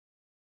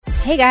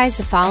Hey guys,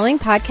 the following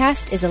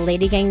podcast is a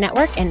Lady Gang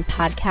Network and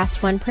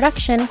Podcast One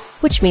production,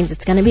 which means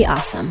it's going to be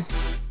awesome.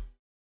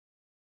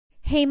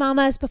 Hey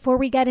mamas, before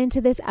we get into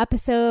this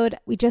episode,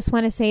 we just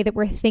want to say that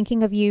we're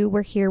thinking of you.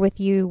 We're here with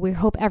you. We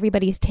hope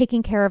everybody's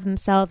taking care of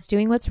themselves,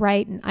 doing what's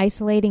right, and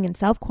isolating and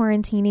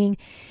self-quarantining,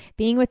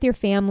 being with your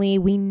family.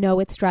 We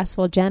know it's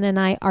stressful. Jen and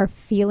I are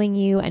feeling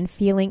you and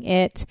feeling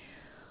it.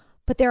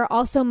 But there are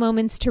also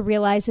moments to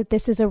realize that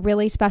this is a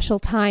really special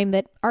time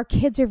that our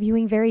kids are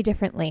viewing very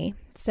differently.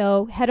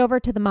 So head over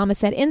to the Mama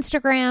Said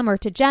Instagram or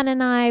to Jen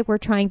and I. We're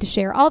trying to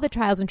share all the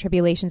trials and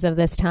tribulations of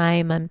this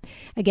time.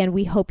 Again,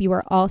 we hope you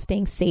are all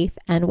staying safe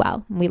and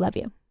well. We love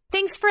you.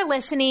 Thanks for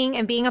listening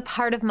and being a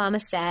part of Mama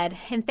Said.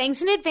 And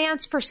thanks in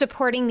advance for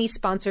supporting these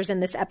sponsors in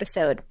this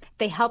episode.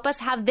 They help us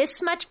have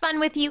this much fun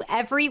with you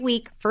every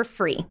week for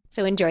free.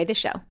 So enjoy the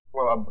show.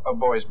 Well, a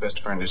boy's best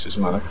friend is his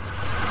mother.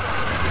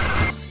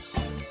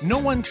 No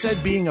one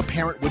said being a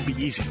parent would be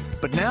easy,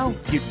 but now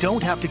you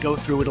don't have to go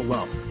through it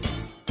alone.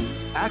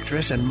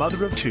 Actress and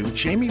mother of two,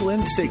 Jamie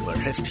Lynn Sigler,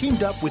 has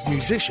teamed up with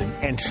musician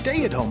and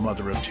stay-at-home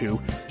mother of two,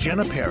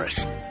 Jenna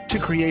Paris, to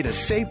create a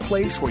safe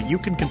place where you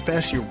can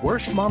confess your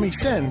worst mommy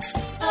sins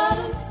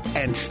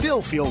and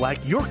still feel like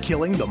you're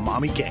killing the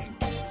mommy game.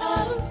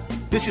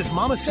 This is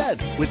Mama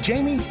Said with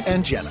Jamie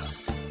and Jenna.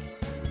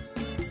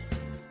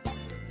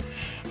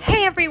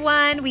 Hey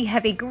everyone, we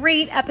have a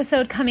great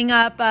episode coming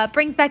up.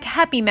 Brings back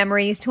happy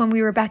memories to when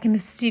we were back in the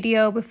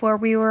studio before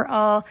we were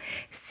all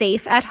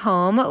safe at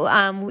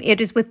home.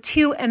 It is with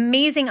two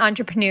amazing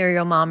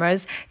entrepreneurial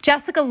mamas,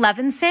 Jessica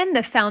Levison,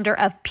 the founder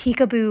of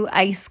Peekaboo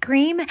Ice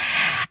Cream,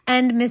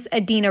 and Miss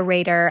Adina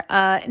Reyter,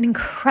 an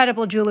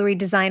incredible jewelry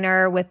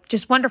designer with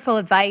just wonderful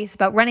advice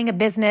about running a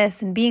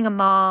business and being a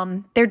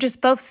mom. They're just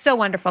both so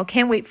wonderful.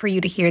 Can't wait for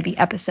you to hear the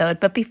episode.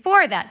 But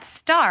before that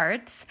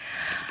starts,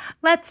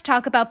 let's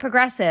talk about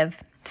Progressive.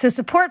 So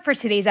support for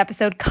today's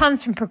episode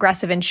comes from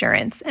Progressive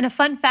Insurance. And a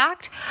fun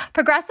fact,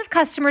 Progressive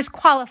customers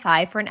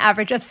qualify for an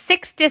average of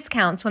 6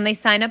 discounts when they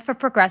sign up for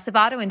Progressive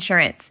Auto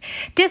Insurance.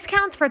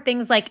 Discounts for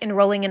things like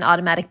enrolling in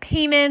automatic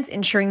payments,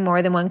 insuring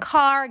more than one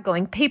car,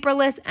 going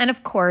paperless, and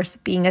of course,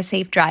 being a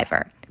safe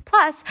driver.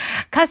 Plus,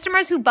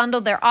 customers who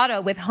bundle their auto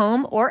with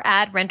home or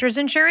add renter's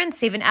insurance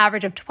save an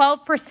average of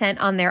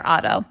 12% on their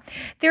auto.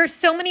 There are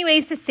so many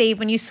ways to save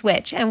when you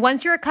switch, and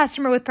once you're a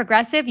customer with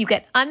Progressive, you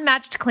get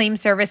unmatched claim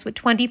service with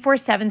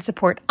 24/7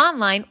 support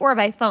online or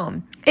by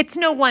phone. It's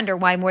no wonder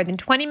why more than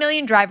 20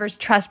 million drivers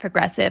trust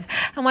Progressive,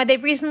 and why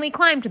they've recently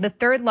climbed to the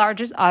 3rd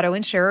largest auto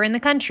insurer in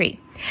the country.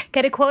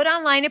 Get a quote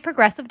online at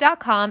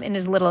Progressive.com in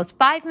as little as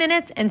 5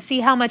 minutes and see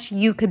how much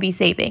you could be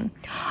saving.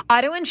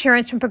 Auto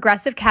insurance from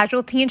Progressive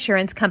Casualty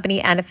Insurance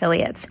Company and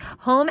affiliates.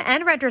 Home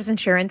and renter's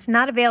insurance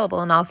not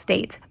available in all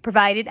states.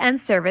 Provided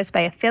and serviced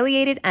by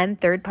affiliated and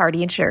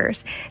third-party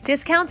insurers.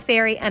 Discounts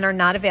vary and are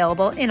not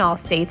available in all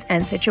states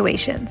and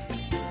situations.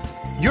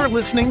 You're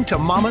listening to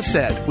Mama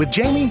Said with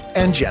Jamie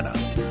and Jenna.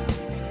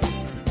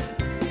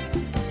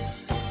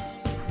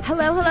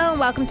 Hello, and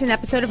welcome to an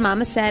episode of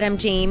Mama Said. I'm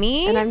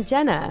Jamie. And I'm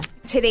Jenna.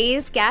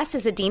 Today's guest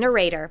is Adina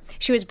Reyter.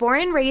 She was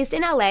born and raised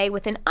in LA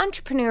with an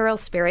entrepreneurial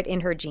spirit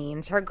in her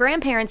genes. Her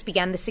grandparents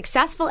began the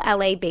successful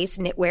LA-based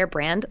knitwear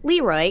brand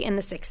Leroy in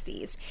the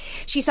 60s.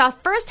 She saw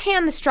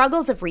firsthand the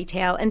struggles of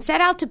retail and set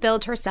out to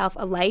build herself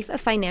a life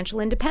of financial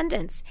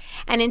independence.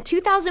 And in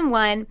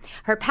 2001,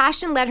 her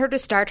passion led her to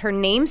start her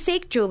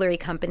namesake jewelry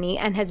company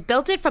and has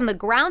built it from the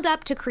ground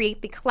up to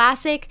create the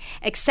classic,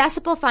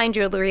 accessible fine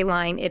jewelry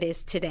line it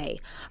is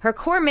today. Her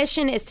core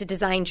mission is to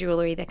design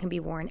jewelry that can be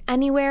worn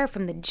anywhere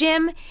from the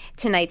gym.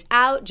 Tonight's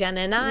out.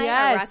 Jenna and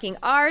I are rocking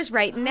ours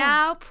right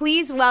now.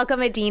 Please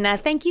welcome Adina.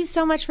 Thank you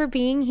so much for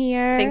being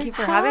here. Thank you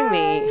for having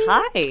me.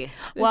 Hi.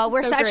 Well,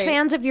 we're such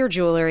fans of your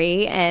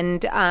jewelry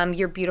and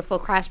your beautiful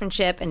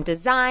craftsmanship and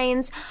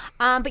designs.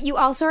 But you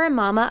also are a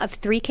mama of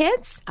 3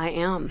 kids. I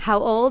am. How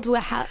old?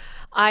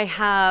 I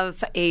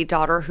have a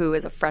daughter who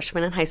is a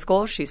freshman in high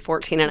school. She's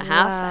 14 and a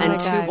half. And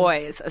 2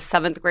 boys, a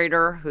 7th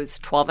grader who's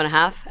 12 and a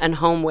half, and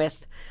home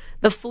with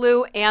the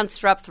flu and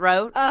strep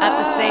throat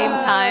at the same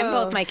time.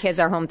 Both my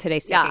kids are home today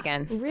sick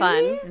again. Really?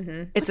 Fun.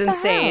 Mm-hmm. It's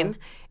insane.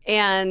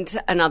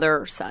 And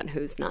another son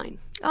who's 9.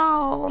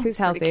 Oh, who's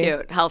healthy?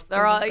 Cute. Health.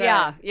 They're all,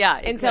 yeah.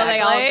 Until they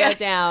all go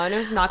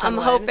down. Knock on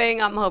wood.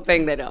 I'm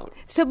hoping they don't.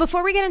 So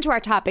before we get into our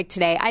topic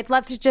today, I'd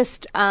love to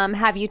just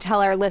have you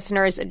tell our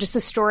listeners just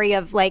a story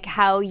of like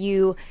how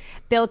you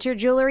built your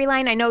jewelry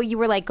line. I know you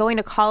were like going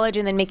to college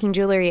and then making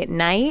jewelry at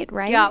night,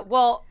 right? Yeah.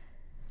 Well,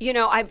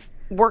 I've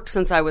worked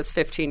since I was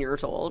 15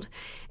 years old,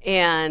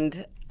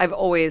 and I've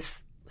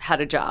always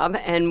had a job.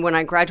 And when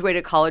I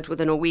graduated college,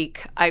 within a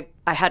week, I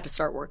had to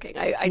start working.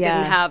 I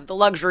didn't have the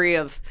luxury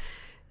of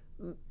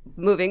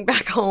moving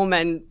back home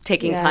and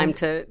taking time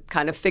to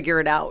kind of figure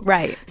it out.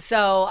 Right.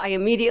 So I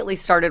immediately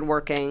started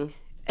working,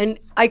 and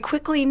I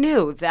quickly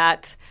knew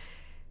that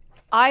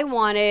I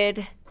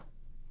wanted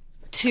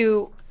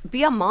to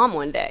be a mom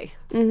one day.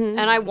 Mm-hmm.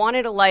 And I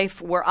wanted a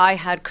life where I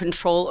had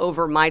control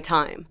over my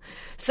time.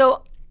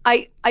 So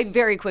I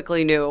very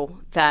quickly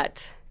knew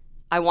that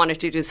I wanted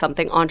to do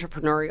something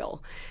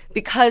entrepreneurial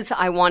because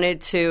I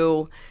wanted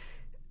to,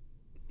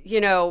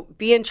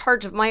 be in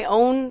charge of my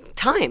own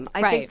time.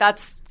 I think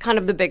that's kind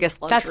of the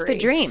biggest luxury. That's the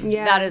dream.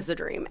 Yeah. That is the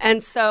dream.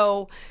 And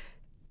so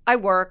I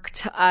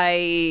worked.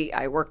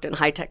 I worked in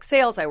high-tech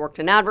sales. I worked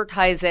in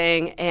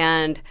advertising.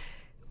 And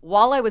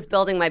while I was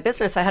building my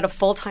business, I had a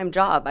full-time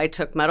job. I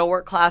took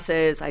metalwork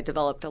classes. I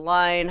developed a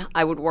line.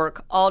 I would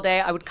work all day.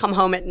 I would come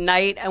home at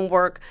night and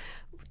work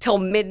till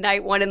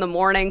midnight, 1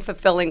 a.m,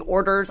 fulfilling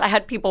orders. I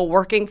had people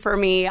working for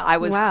me. I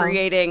was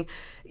creating,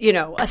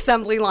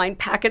 assembly line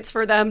packets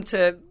for them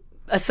to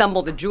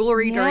assemble the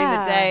jewelry during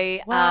the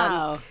day.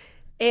 Wow.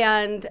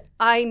 And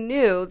I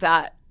knew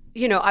that,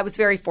 I was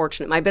very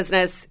fortunate. My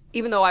business,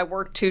 even though I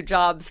worked 2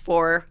 jobs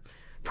for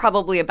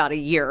probably about a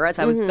year as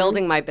I was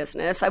building my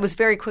business, I was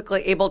very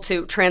quickly able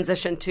to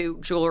transition to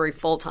jewelry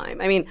full-time.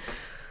 I mean,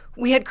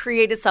 we had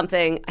created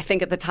something, I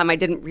think at the time I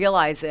didn't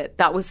realize it,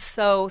 that was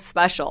so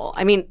special.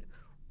 I mean,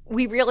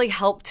 we really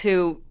helped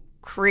to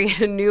create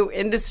a new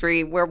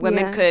industry where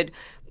women could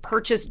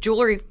purchase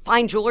jewelry,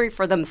 find jewelry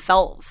for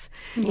themselves.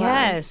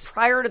 Yes.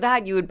 Prior to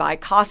that, you would buy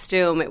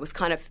costume. It was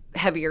kind of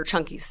heavier,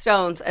 chunky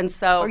stones. And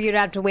so... Or you'd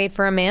have to wait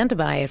for a man to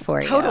buy it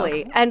for you.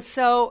 Totally. And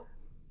so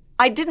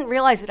I didn't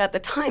realize it at the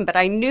time, but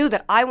I knew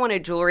that I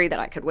wanted jewelry that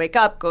I could wake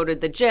up, go to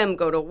the gym,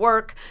 go to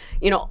work.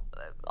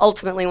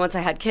 Ultimately, once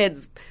I had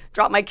kids,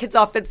 drop my kids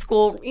off at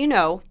school,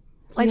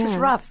 life is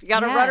rough. You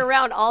got to run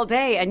around all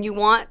day and you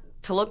want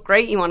to look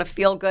great. You want to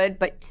feel good,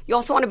 but you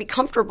also want to be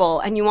comfortable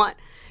and you want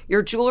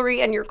your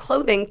jewelry and your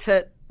clothing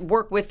to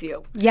work with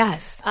you.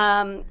 Yes.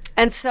 And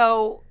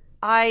so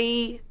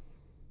I,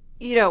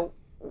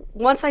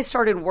 once I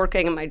started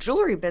working in my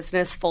jewelry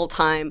business full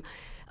time,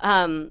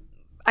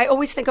 I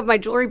always think of my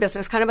jewelry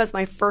business kind of as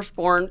my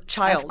firstborn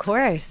child. Of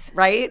course.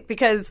 Right?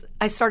 Because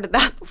I started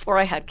that before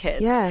I had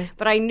kids. Yeah.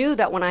 But I knew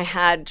that when I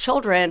had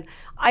children,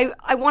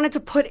 I wanted to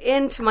put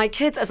into my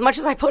kids as much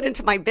as I put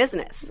into my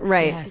business.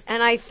 Right. Yes.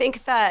 And I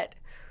think that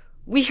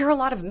we hear a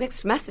lot of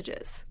mixed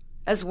messages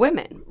as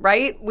women,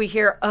 right? We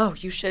hear, oh,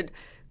 you should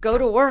go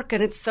to work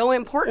and it's so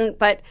important.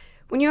 But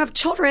when you have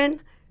children,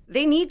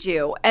 they need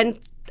you. And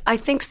I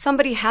think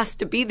somebody has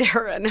to be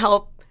there and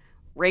help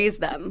raise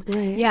them.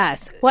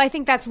 Yes. Well, I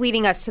think that's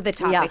leading us to the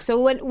topic. Yeah. So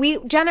when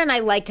Jenna and I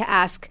like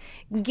to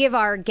give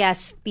our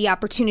guests the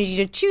opportunity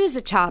to choose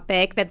a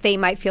topic that they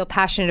might feel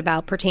passionate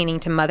about pertaining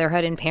to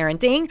motherhood and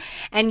parenting.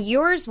 And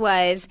yours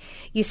was,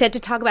 you said to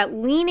talk about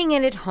leaning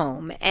in at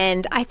home.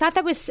 And I thought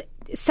that was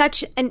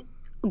such a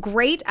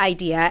great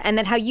idea. And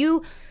that how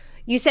you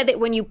said that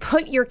when you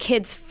put your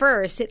kids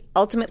first, it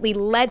ultimately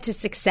led to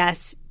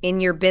success in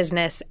your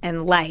business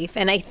and life.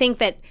 And I think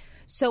that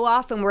so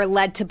often we're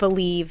led to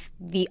believe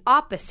the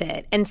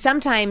opposite. And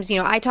sometimes,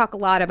 I talk a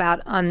lot about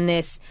on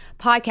this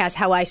podcast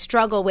how I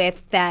struggle with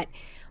that,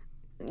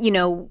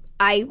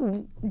 I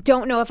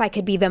don't know if I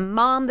could be the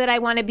mom that I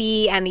want to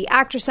be and the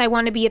actress I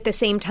want to be at the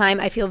same time.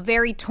 I feel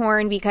very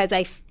torn because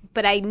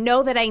but I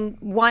know that I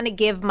want to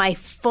give my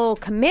full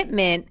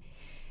commitment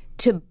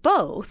to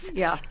both.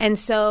 Yeah. And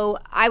so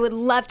I would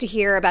love to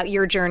hear about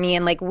your journey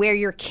and where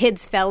your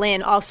kids fell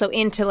in also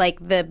into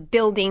the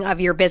building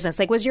of your business.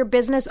 Was your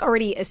business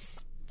already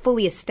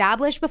fully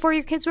established before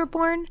your kids were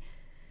born?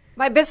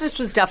 My business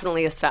was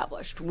definitely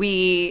established.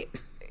 We,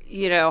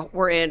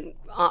 were in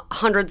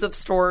hundreds of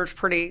stores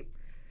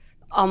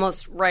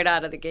almost right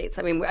out of the gates.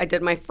 I mean, I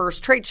did my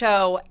first trade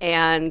show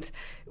and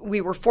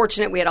we were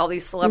fortunate. We had all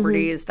these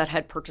celebrities that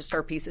had purchased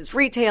our pieces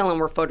retail and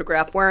were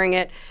photographed wearing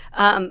it.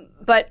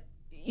 But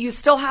you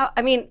still have,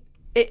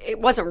 it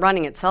wasn't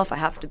running itself. I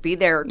have to be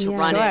there to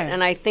run it.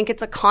 And I think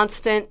it's a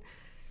constant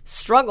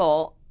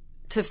struggle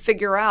to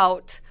figure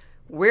out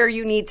where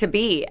you need to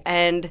be.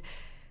 And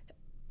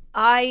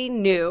I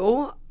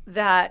knew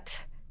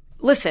that,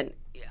 listen,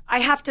 I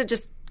have to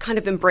just kind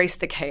of embrace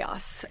the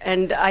chaos.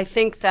 And I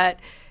think that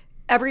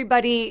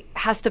everybody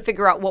has to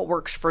figure out what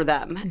works for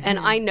them. Mm-hmm. And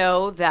I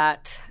know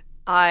that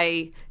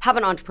I have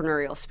an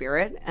entrepreneurial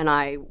spirit and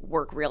I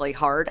work really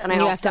hard. And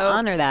you have to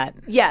honor that.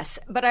 Yes.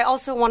 But I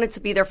also wanted to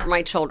be there for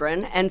my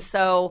children. And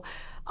so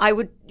I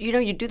would,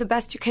 you do the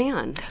best you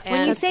can.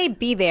 When you say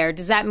be there,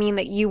 does that mean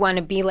that you want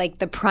to be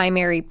the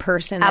primary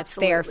person that's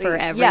there for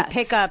every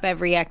pickup,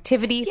 every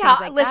activity, things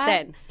like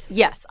that?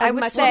 Yes. I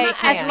would say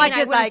as much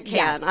as I can.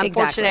 Yes, I'm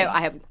fortunate.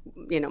 I have,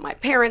 my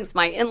parents,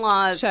 my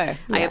in-laws. Sure.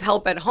 I have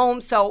help at home.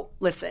 So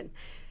listen,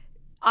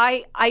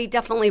 I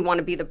definitely want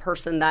to be the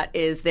person that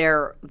is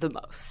there the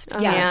most.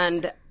 Yes.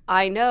 And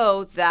I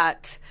know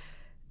that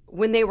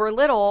when they were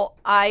little,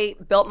 I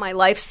built my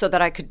life so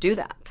that I could do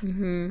that.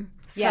 Mm-hmm.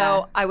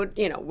 So I would,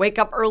 wake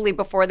up early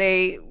before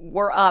they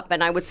were up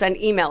and I would send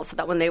emails so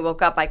that when they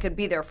woke up, I could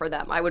be there for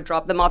them. I would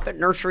drop them off at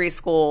nursery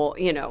school,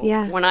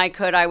 when I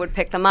could, I would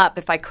pick them up.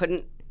 If I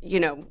couldn't,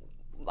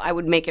 I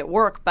would make it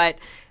work. But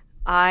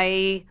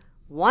I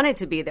wanted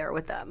to be there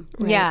with them.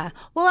 Right? Yeah.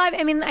 Well,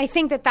 I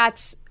think that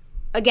that's,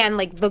 again,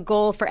 the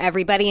goal for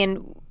everybody.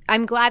 And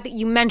I'm glad that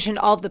you mentioned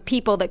all the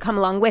people that come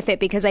along with it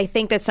because I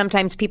think that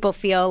sometimes people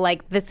feel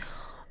that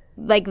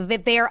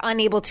they're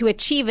unable to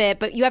achieve it,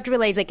 but you have to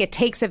realize it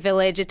takes a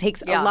village. It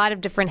takes a lot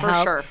of different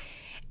help. Sure.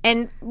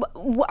 And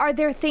are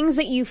there things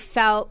that you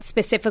felt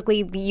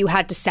specifically that you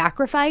had to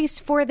sacrifice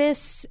for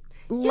this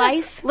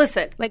life?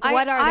 Listen. Like,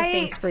 what are the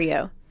things for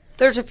you?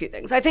 There's a few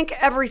things. I think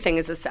everything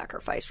is a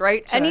sacrifice,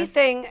 right? Sure.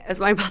 Anything, as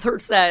my mother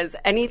says,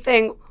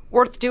 anything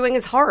worth doing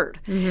is hard.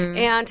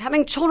 And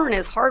having children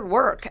is hard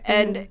work.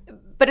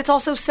 But it's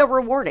also so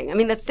rewarding. I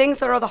mean, the things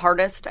that are the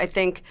hardest, I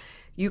think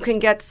you can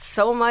get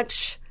so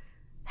much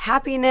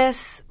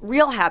happiness,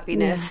 real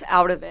happiness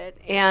out of it.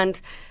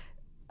 And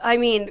I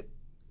mean,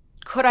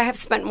 could I have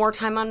spent more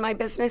time on my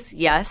business?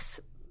 Yes.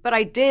 But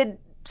I did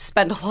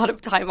spend a lot of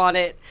time on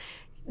it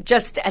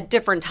just at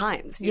different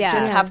times. You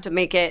just have to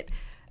make it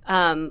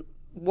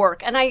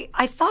work. And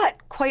I thought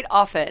quite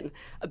often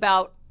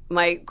about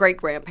my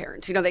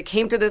great-grandparents. You know, they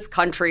came to this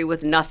country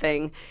with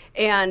nothing.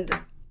 And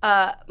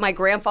my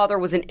grandfather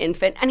was an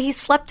infant, and he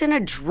slept in a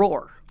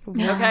drawer.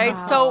 Okay,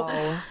 so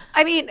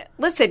I mean,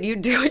 listen, you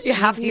do what you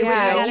have to do.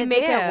 You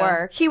make it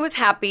work. He was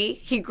happy.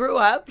 He grew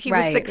up. He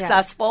was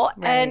successful,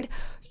 and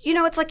you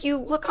know, it's like you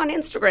look on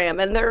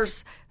Instagram and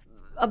there's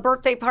a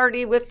birthday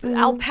party with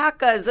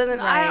alpacas, and then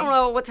I don't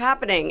know what's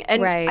happening.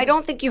 And I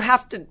don't think you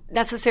have to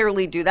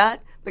necessarily do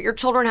that. But your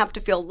children have to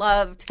feel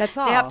loved. That's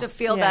all. They have to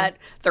feel that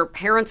their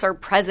parents are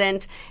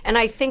present, and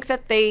I think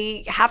that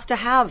they have to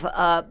have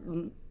a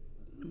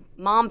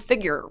mom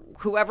figure,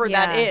 whoever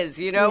that is.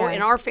 You know,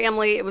 in our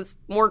family, it was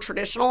more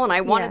traditional, and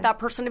I wanted that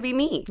person to be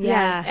me.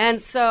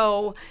 And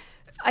so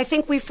I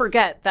think we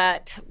forget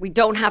that we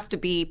don't have to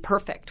be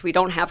perfect. We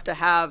don't have to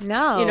have, you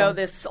know,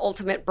 this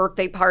ultimate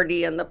birthday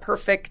party and the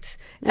perfect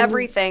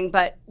everything.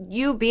 But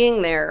you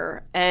being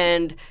there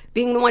and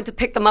being the one to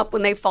pick them up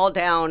when they fall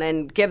down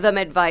and give them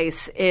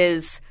advice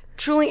is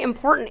truly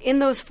important in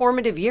those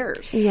formative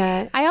years.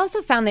 Yeah. I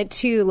also found that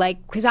too,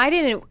 like, because I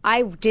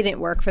didn't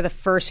work for the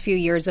first few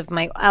years of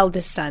my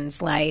eldest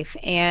son's life.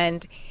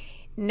 And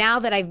now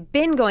that I've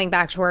been going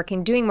back to work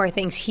and doing more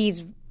things,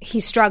 he's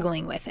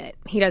struggling with it.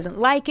 He doesn't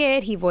like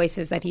it. He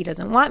voices that he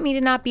doesn't want me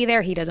to not be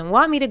there. He doesn't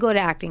want me to go to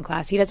acting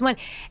class. He doesn't want.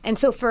 And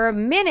so for a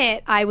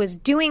minute, I was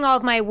doing all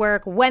of my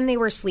work when they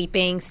were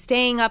sleeping,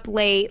 staying up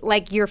late,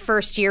 like your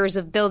first years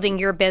of building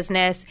your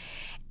business.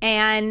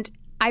 And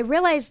I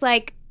realized,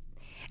 like,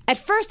 at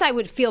first I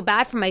would feel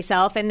bad for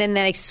myself, and then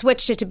I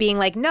switched it to being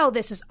like, no,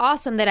 this is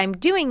awesome that I'm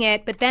doing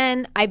it. But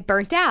then I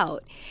burnt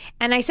out.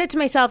 And I said to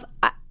myself,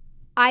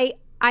 I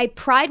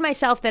pride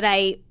myself that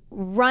I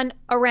run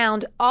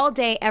around all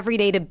day, every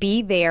day to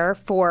be there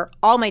for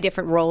all my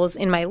different roles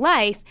in my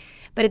life.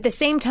 But at the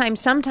same time,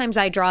 sometimes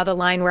I draw the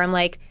line where I'm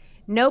like,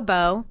 no,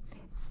 Bo,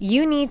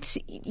 you need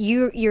to,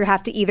 you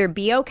have to either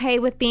be okay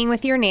with being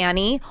with your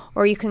nanny,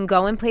 or you can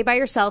go and play by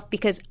yourself,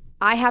 because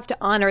I have to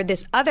honor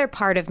this other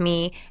part of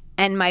me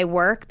and my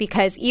work,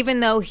 because even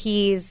though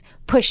he's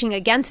pushing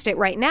against it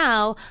right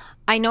now,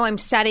 I know I'm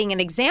setting an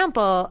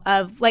example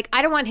of, like,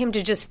 I don't want him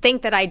to just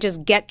think that I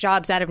just get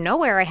jobs out of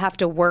nowhere. I have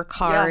to work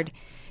hard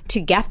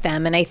to get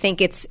them. And I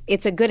think it's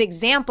a good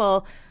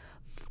example.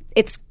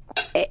 It's,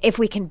 if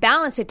we can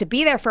balance it, to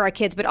be there for our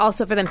kids, but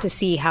also for them to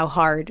see how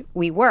hard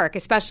we work,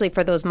 especially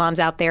for those moms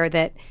out there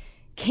that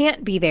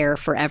can't be there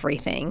for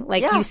everything.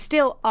 Like, you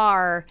still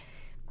are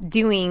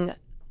doing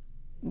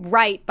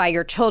right by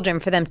your children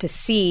for them to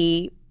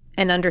see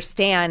and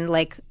understand,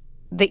 like,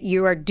 that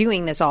you are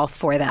doing this all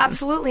for them.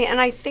 Absolutely. And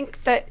I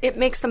think that it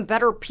makes them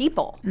better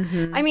people.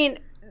 I mean,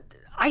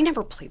 I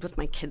never played with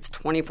my kids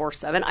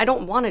 24/7. I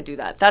don't want to do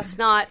that. That's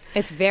not...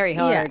 It's very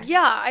hard.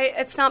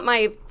 It's not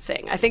my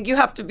thing. I think you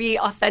have to be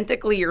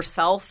authentically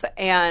yourself,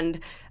 and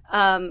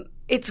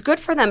it's good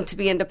for them to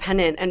be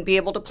independent and be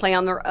able to play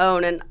on their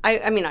own. And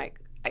I mean, I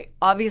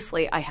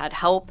obviously I had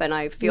help, and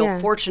I feel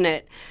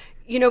fortunate,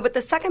 you know, but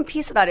the second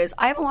piece of that is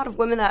I have a lot of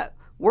women that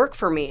work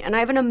for me, and I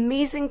have an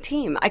amazing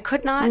team. I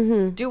could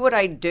not do what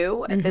I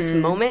do at this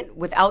moment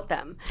without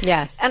them.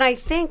 Yes. And I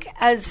think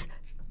as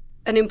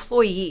an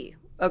employee,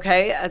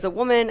 okay, as a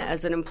woman,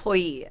 as an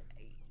employee,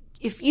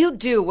 if you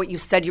do what you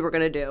said you were going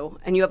to do,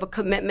 and you have a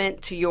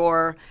commitment to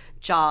your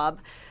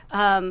job,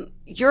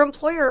 your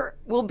employer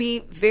will be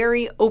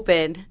very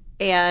open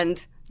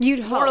and you'd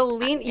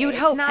hope. You'd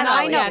hope. Not and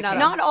always. I know,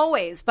 not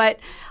always,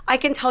 but I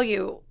can tell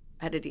you,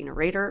 at Adina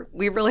Reyter,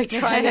 we really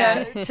try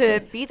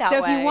to be that way.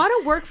 So if you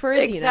want to work for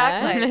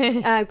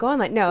Adina, go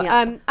on.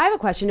 I have a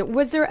question.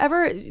 Was there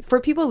ever, for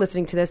people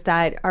listening to this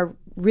that are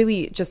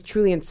really just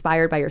truly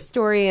inspired by your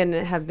story and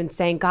have been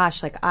saying,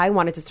 gosh, like, I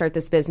wanted to start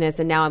this business,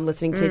 and now I'm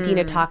listening to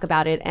Adina talk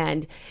about it,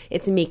 and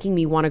it's making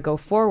me want to go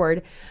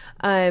forward.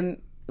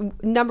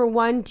 Number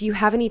one, do you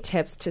have any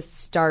tips to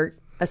start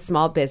a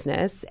small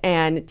business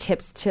and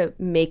tips to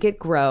make it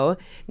grow?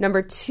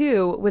 Number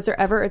two, was there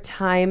ever a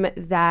time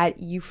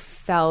that you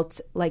felt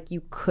like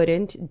you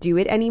couldn't do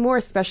it anymore,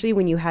 especially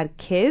when you had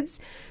kids?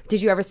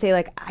 Did you ever say,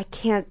 like, I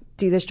can't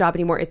do this job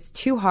anymore, it's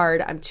too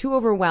hard, I'm too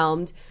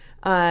overwhelmed?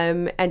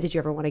 And did you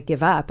ever want to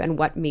give up? And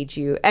what made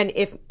you, and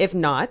if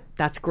not,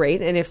 that's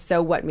great. And if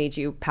so, what made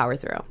you power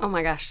through? Oh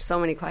my gosh, so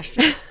many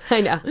questions.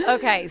 I know.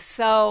 Okay,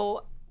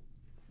 so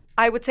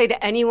I would say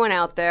to anyone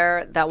out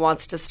there that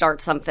wants to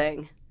start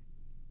something,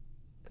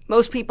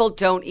 most people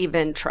don't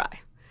even try.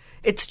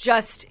 It's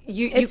just,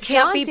 you It's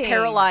can't be daunting.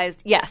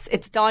 paralyzed. Yes,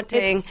 it's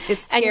daunting.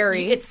 It's And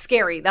scary. it's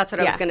scary. That's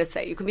what I was going to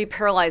say. You can be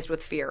paralyzed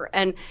with fear.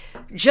 And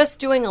just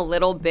doing a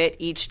little bit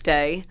each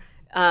day,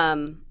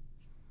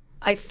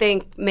 I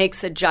think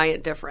makes a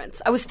giant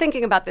difference. I was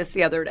thinking about this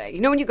the other day.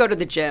 You know when you go to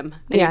the gym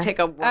and you take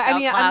a workout I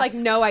mean, class? I'm like,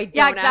 no, I don't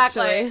Yeah,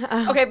 exactly.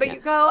 actually. Okay, but you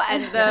go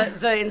and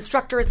the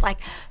instructor is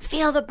like,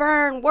 feel the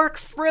burn, work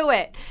through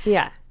it.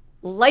 Yeah.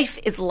 Life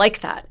is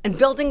like that, and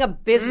building a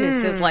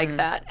business is like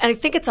that. And I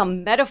think it's a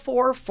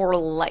metaphor for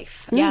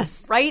life.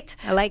 Yes. Right?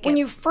 I like when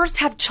it. you first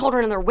have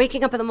children and they're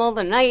waking up in the middle of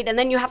the night and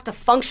then you have to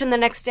function the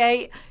next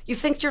day, you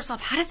think to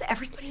yourself, how does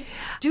everybody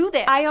do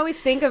this? I always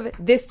think of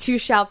this too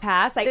shall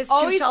pass. I This too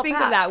always shall think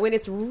pass. of that when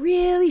it's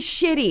really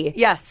shitty.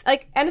 Yes.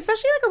 Like, and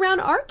especially like around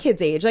our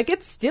kids' age. Like,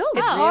 it's still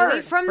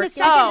Really, from the freaking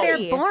second hard.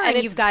 they're born, And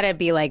it's- you've got to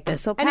be like,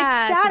 this will And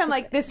pass. it's sad. This I'm will-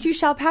 like, this too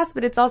shall pass,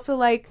 but it's also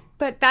like,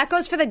 but that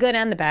goes for the good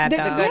and the bad, though.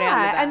 good and the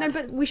bad. and then,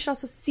 but we should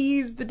also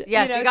seize the.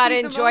 Yes, you got to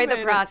seize enjoy the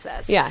moment.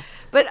 process. Yeah.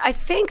 But I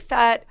think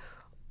that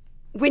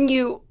when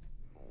you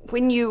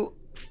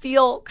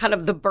feel kind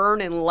of the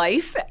burn in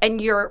life and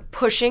you're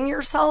pushing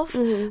yourself,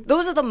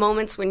 those are the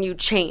moments when you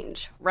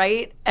change,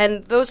 right?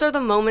 And those are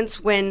the moments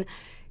when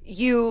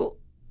you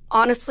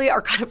honestly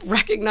are kind of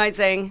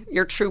recognizing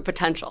your true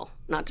potential.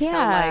 Not to sound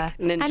like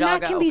Ninjago. And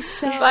that can be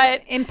so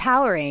but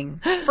empowering.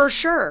 for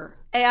sure.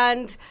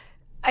 And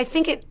I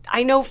think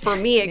I know for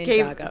me it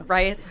gave, Ninjago.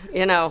 right?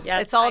 You know,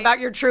 Yes, it's all about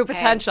your true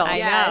potential. I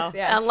know. Yes,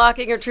 yes.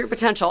 Unlocking your true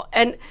potential.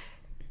 And,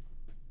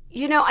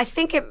 you know,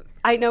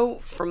 I know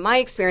from my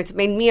experience, it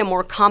made me a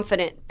more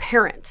confident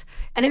parent.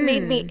 And it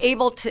made me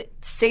able to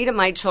say to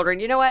my children,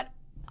 you know what?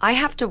 I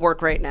have to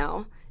work right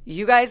now.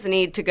 You guys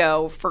need to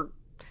go for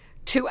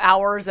 2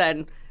 hours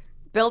and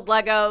build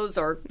Legos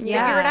or figure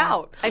it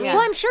out. I mean, Well,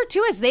 I'm sure,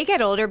 too, as they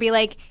get older, be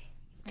like,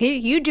 hey,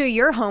 you do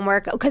your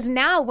homework. Because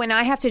now when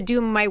I have to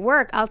do my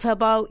work, I'll tell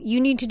Bo, you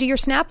need to do your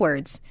snap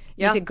words.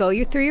 You need to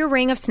go through your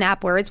ring of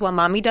snap words while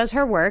mommy does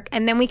her work,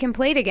 and then we can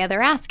play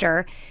together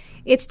after.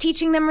 It's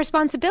teaching them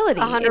responsibility.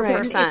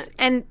 100%.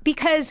 And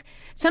because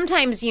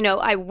sometimes, you know,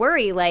 I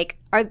worry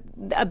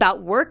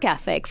about work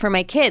ethic for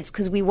my kids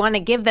because we want to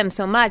give them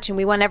so much and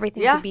we want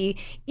everything to be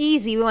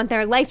easy. We want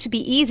their life to be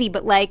easy,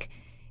 but like,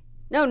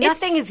 no,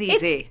 nothing is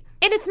easy.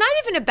 and it's not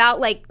even about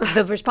like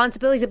the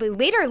responsibilities, but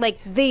later, like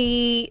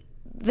the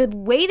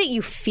way that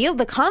you feel,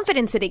 the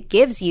confidence that it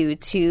gives you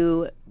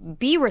to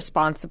be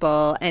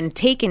responsible and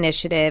take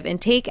initiative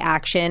and take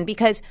action,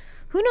 because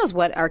who knows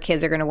what our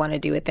kids are going to want to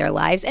do with their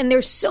lives. And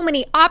there's so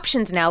many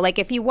options now. Like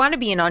if you want to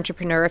be an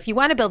entrepreneur, if you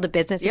want to build a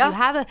business, if you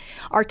have an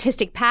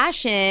artistic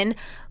passion,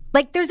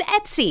 like there's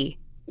Etsy.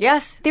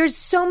 Yes. There's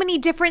so many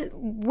different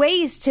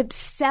ways to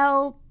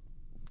sell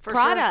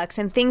products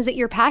and things that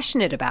you're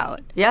passionate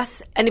about.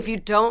 Yes, and if you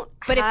don't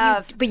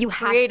have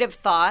creative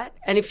thought,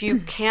 and if you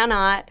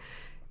cannot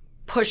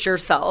push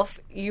yourself,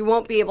 you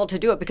won't be able to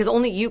do it because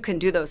only you can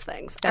do those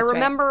things. I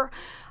remember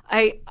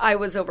I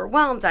was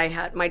overwhelmed.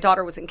 My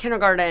daughter was in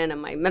kindergarten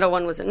and my middle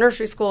one was in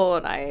nursery school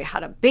and I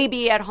had a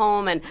baby at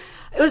home and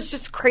it was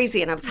just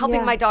crazy. And I was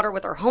helping my daughter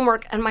with her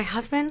homework and my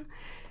husband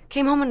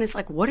came home and is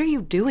like, what are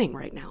you doing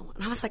right now?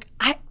 And I was like,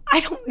 I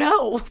don't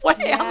know. What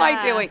am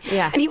I doing?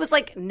 Yeah. And he was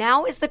like,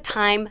 now is the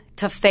time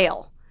to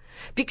fail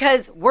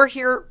because we're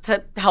here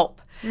to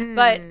help.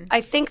 But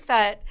I think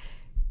that,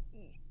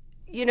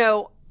 you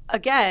know,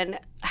 again,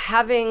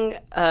 having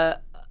a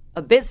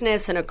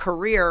business and a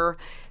career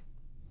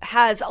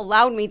has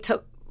allowed me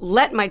to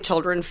let my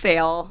children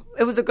fail.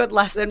 It was a good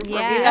lesson for me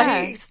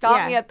that he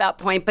stopped me at that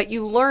point. But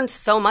you learn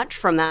so much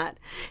from that.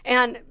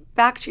 And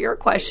back to your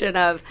question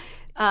of,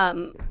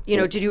 you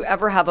know, did you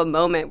ever have a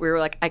moment where you were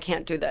like, I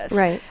can't do this?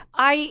 Right.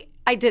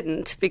 I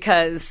didn't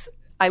because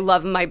I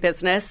love my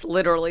business,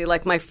 literally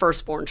like my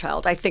firstborn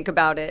child. I think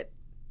about it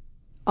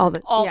all the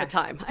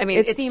time. I mean,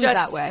 it it's seems just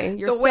that way.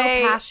 You're the so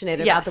way,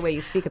 passionate about the way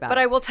you speak about But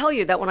it. I will tell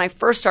you that when I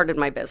first started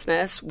my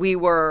business, we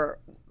were,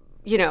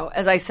 you know,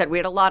 as I said, we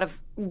had a lot of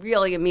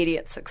really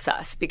immediate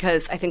success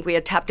because I think we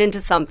had tapped into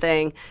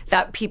something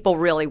that people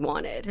really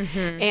wanted.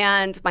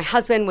 And my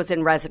husband was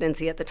in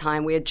residency at the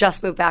time. We had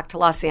just moved back to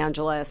Los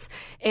Angeles.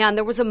 And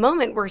there was a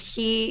moment where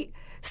he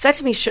said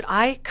to me, should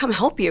I come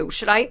help you?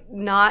 Should I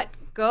not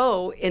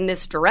go in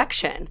this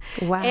direction?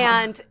 Wow.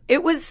 And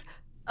it was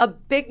a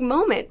big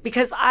moment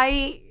because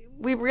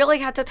we really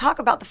had to talk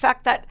about the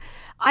fact that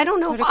I don't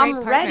know if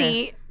I'm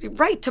ready,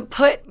 to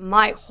put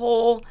my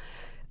whole.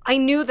 I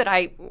knew that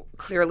I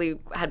clearly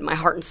had my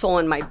heart and soul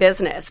in my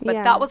business, but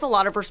that was a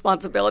lot of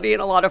responsibility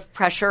and a lot of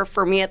pressure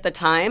for me at the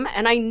time.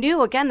 And I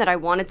knew, again, that I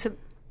wanted to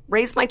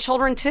raise my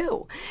children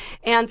too.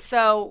 And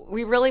so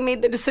we really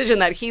made the decision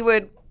that he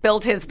would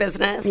build his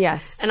business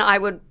and I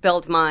would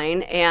build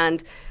mine.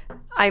 And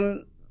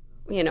I'm,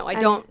 you know, I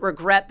don't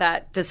regret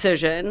that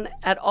decision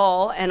at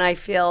all. And I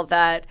feel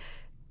that,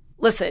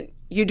 listen,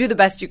 you do the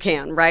best you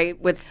can, right,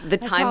 with the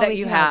time that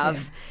you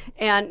have.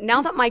 And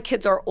now that my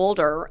kids are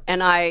older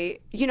and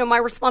my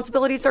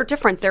responsibilities are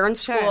different. They're in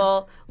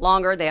school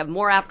longer. They have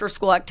more after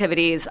school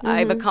activities.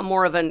 I become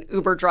more of an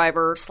Uber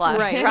driver /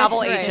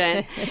 travel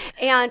agent.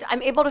 And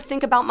I'm able to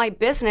think about my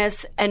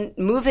business and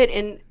move it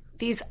in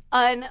these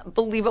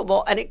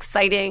unbelievable and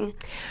exciting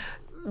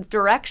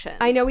directions.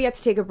 I know we have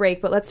to take a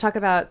break, but let's talk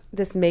about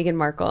this Meghan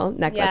Markle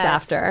necklace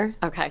after.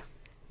 Okay.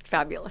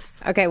 Fabulous.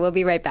 Okay, we'll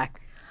be right back.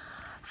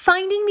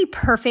 Finding the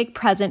perfect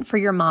present for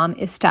your mom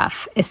is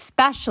tough,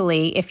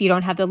 especially if you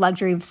don't have the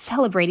luxury of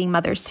celebrating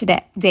Mother's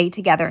Day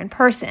together in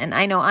person.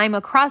 I know I'm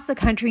across the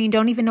country and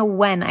don't even know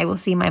when I will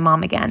see my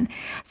mom again.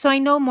 So I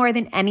know more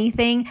than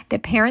anything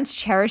that parents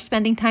cherish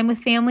spending time with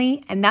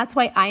family, and that's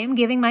why I am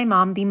giving my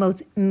mom the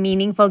most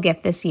meaningful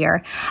gift this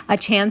year, a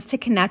chance to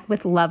connect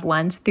with loved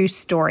ones through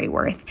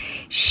Storyworth.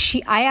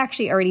 I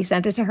actually already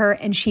sent it to her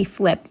and she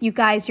flipped. You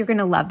guys, you're going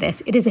to love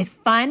this. It is a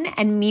fun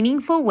and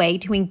meaningful way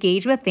to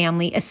engage with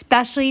family,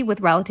 especially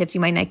with relatives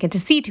you might not get to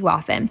see too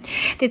often.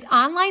 This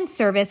online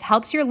service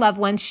helps your loved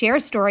ones share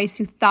stories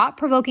through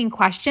thought-provoking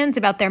questions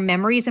about their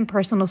memories and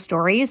personal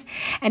stories.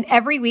 And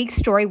every week,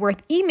 Storyworth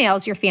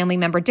emails your family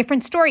member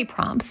different story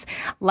prompts,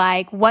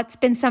 like what's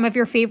been some of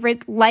your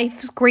favorite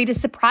life's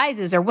greatest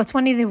surprises, or what's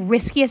one of the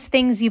riskiest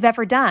things you've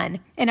ever done.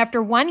 And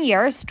after 1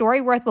 year,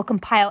 Storyworth will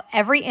compile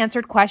every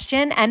answered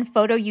question and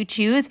photo you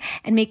choose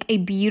and make a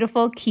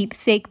beautiful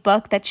keepsake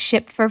book that's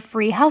shipped for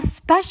free. How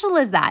special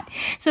is that?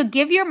 So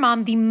give your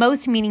mom the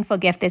most meaningful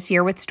gift this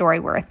year with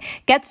Storyworth.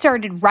 Get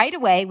started right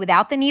away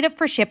without the need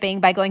for shipping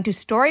by going to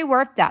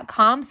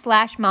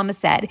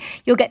storyworth.com/mamasaid.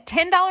 You'll get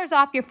 $10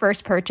 off your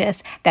first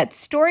purchase. That's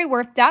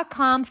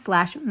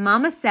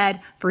storyworth.com/mamasaid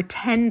for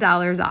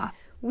 $10 off.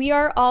 We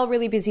are all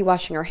really busy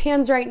washing our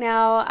hands right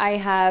now. I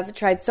have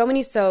tried so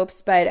many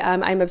soaps, but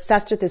I'm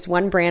obsessed with this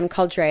one brand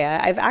called Drea.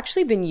 I've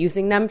actually been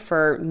using them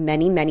for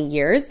many, many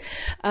years.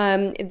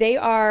 They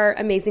are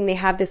amazing. They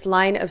have this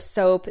line of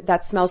soap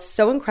that smells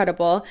so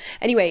incredible.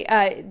 Anyway,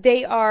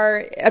 they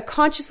are a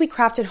consciously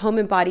crafted home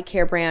and body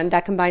care brand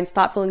that combines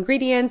thoughtful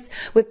ingredients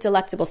with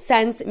delectable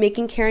scents,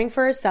 making caring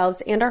for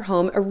ourselves and our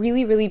home a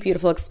really, really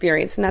beautiful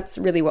experience. And that's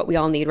really what we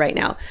all need right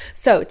now.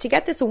 So to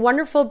get this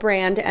wonderful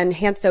brand and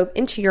hand soap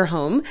into your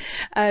home,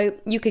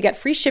 you could get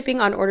free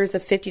shipping on orders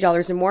of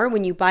 $50 or more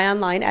when you buy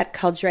online at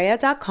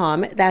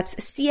caldrea.com. That's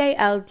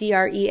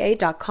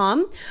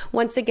CALDREA.com.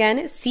 Once again,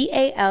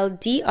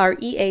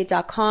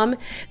 CALDREA.com.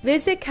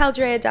 Visit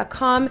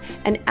caldrea.com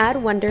and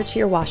add wonder to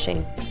your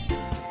washing.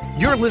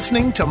 You're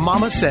listening to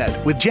Mama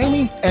Said with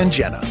Jamie and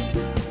Jenna.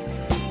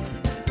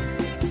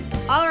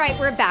 All right,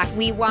 we're back.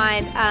 We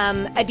want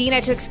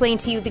Adina to explain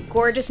to you the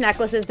gorgeous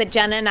necklaces that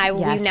Jenna and I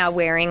will be now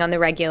wearing on the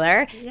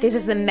regular. Yay. This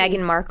is the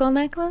Meghan Markle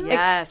necklace.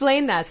 Yes.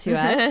 Explain that to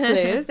us,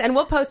 please. And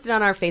we'll post it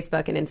on our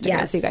Facebook and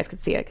Instagram so you guys can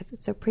see it because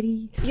it's so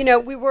pretty. You know,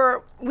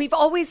 we've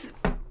always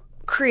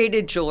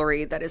created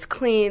jewelry that is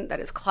clean,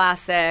 that is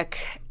classic,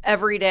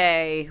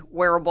 everyday,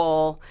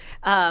 wearable,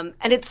 and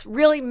it's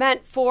really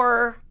meant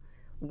for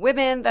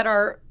women that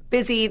are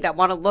busy, that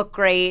want to look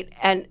great,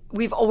 and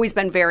we've always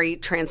been very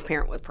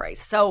transparent with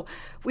price. So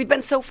we've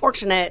been so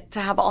fortunate to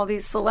have all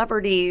these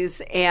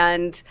celebrities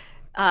and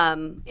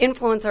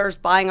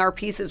influencers buying our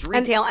pieces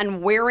retail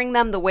and wearing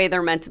them the way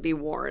they're meant to be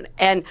worn.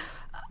 And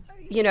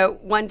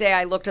one day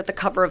I looked at the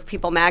cover of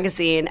People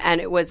magazine,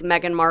 and it was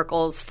Meghan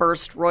Markle's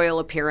first royal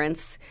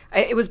appearance.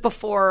 It was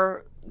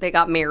before they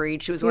got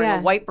married. She was wearing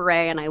a white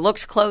beret, and I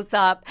looked close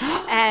up,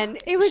 and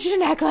it was your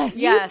necklace.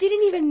 Yes. You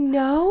didn't even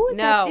know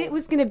that it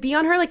was going to be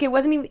on her? Like, it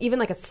wasn't even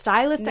like a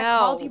stylist that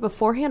called you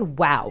beforehand?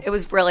 Wow. It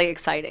was really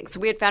exciting. So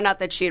we had found out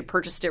that she had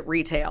purchased it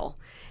retail.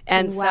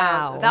 And so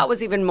that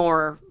was even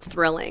more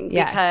thrilling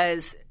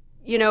because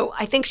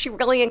I think she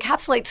really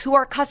encapsulates who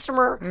our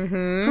customers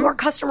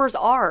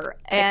are.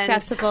 And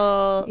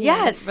accessible,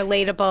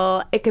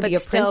 relatable. It could be a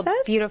still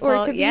princess, beautiful,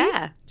 or it could be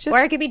or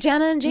it could be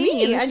Jenna and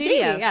Jamie in the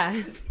studio.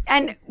 Jamie,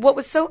 And what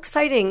was so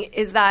exciting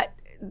is that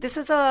this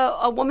is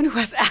a woman who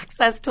has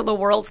access to the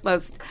world's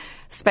most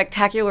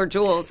spectacular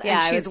jewels,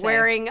 and she's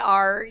wearing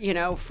our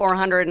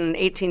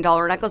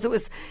 $418 necklace. It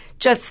was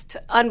just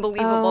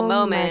unbelievable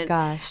moment.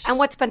 My gosh. And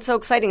what's been so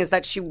exciting is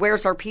that she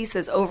wears our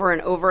pieces over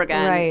and over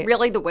again,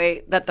 really the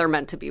way that they're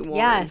meant to be worn.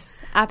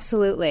 Yes,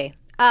 absolutely.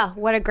 Oh,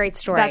 what a great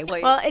story.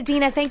 Well,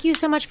 Adina, thank you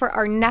so much for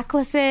our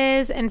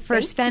necklaces and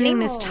for spending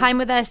this time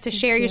with us to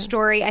share your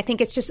story. I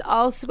think it's just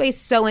always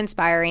so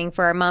inspiring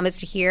for our mamas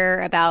to hear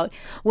about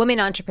women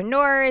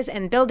entrepreneurs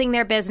and building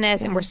their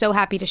business, and we're so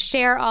happy to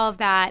share all of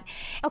that.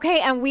 Okay,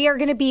 and we are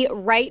going to be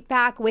right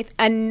back with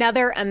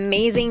another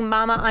amazing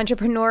mama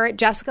entrepreneur,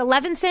 Jessica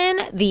Levison,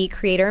 the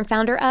creator and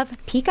founder of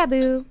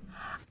Peekaboo.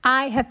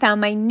 I have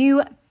found my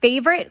new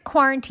favorite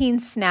quarantine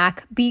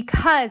snack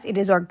because it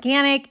is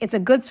organic, it's a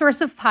good source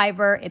of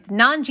fiber, it's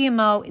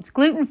non-GMO, it's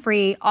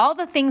gluten-free, all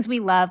the things we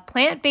love,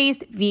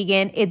 plant-based,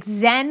 vegan, it's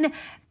Zen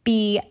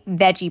be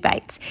Veggie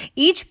Bites.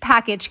 Each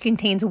package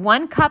contains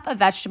 1 cup of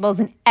vegetables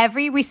in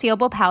every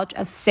resealable pouch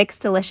of 6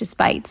 delicious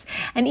bites.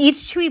 And each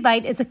chewy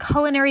bite is a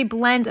culinary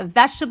blend of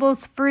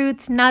vegetables,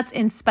 fruits, nuts,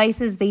 and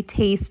spices. They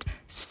taste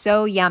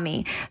so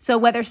yummy. So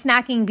whether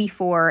snacking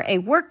before a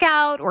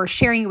workout or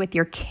sharing it with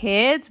your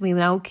kids, we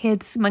know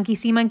kids monkey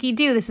see, monkey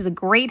do. This is a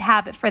great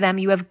habit for them.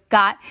 You have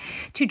got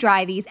to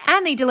try these,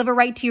 and they deliver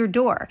right to your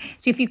door.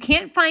 So if you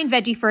can't find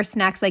Veggie First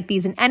snacks like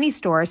these in any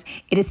stores,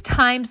 it is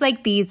times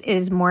like these it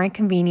is more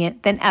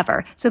inconvenient than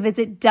ever. So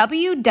visit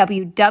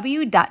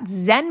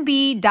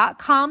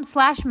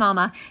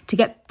www.zenb.com/mama to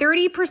get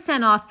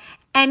 30% off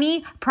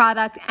any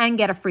product and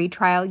get a free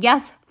trial.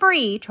 Yes,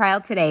 free trial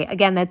today.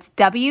 Again, that's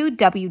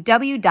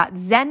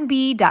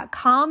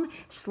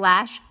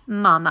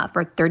www.zenb.com/mama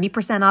for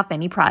 30% off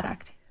any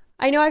product.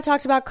 I know I've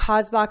talked about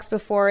CauseBox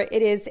before.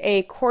 It is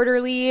a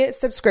quarterly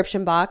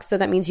subscription box. So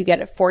that means you get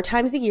it 4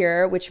 times a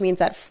year, which means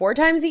that 4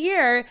 times a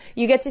year,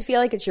 you get to feel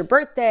like it's your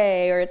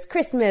birthday or it's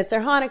Christmas or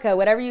Hanukkah,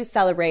 whatever you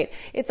celebrate.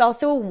 It's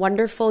also a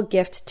wonderful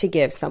gift to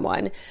give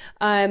someone.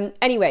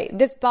 Anyway,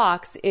 this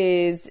box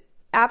is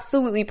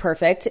absolutely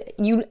perfect.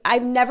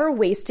 I've never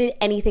wasted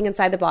anything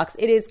inside the box.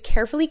 It is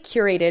carefully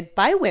curated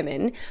by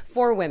women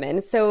for women.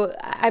 So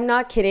I'm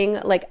not kidding.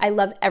 Like, I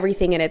love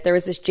everything in it. There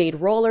is this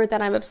jade roller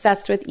that I'm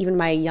obsessed with. Even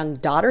my young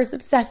daughter's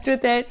obsessed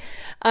with it.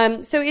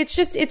 So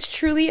it's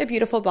truly a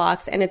beautiful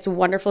box and it's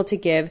wonderful to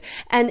give.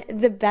 And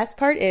the best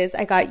part is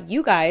I got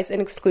you guys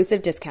an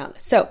exclusive discount.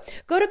 So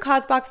go to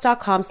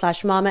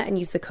causebox.com/mama and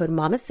use the code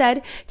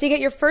MAMASAID to get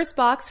your first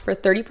box for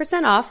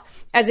 30%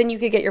 off, as in you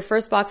could get your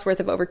first box worth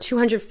of over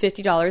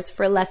 $250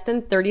 for less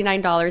than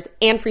 $39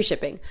 and free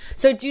shipping.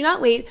 So do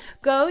not wait.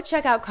 Go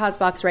check out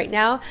CauseBox right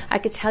now. I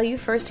could tell you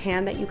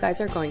firsthand that you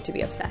guys are going to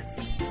be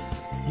obsessed.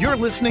 You're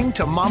listening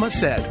to Mama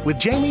Said with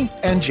Jamie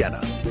and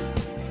Jenna.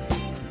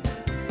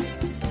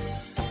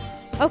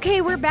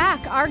 Okay, we're back.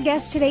 Our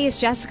guest today is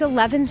Jessica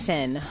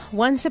Levison.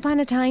 Once upon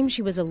a time,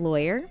 she was a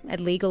lawyer at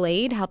Legal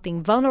Aid,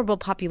 helping vulnerable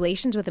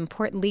populations with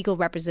important legal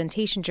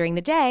representation during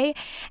the day,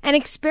 and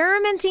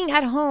experimenting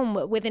at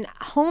home with an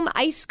home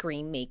ice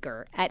cream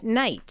maker at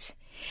night.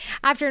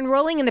 After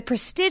enrolling in the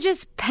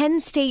prestigious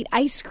Penn State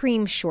ice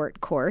cream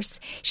short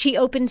course, she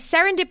opened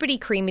Serendipity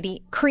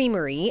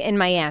Creamery in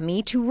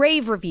Miami to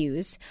rave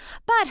reviews.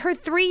 But her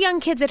 3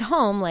 young kids at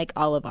home, like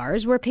all of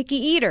ours, were picky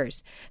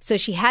eaters. So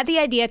she had the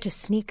idea to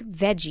sneak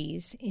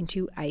veggies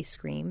into ice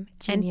cream.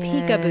 Genius.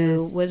 And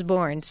Peekaboo was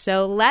born.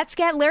 So let's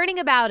get learning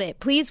about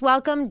it. Please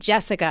welcome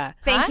Jessica.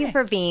 Thank you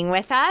for being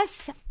with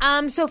us.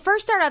 So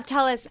first start off,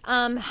 tell us,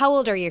 how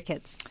old are your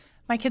kids?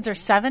 My kids are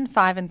 7,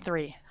 5, and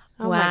 3.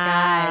 Oh my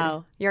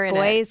God. You're in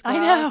Boys, it. girls? I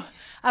know.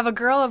 I have a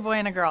girl, a boy,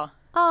 and a girl.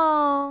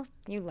 Oh,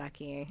 you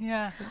lucky.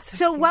 Yeah.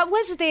 So what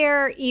were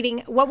their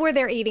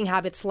eating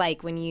habits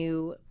like when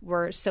you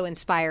were so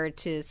inspired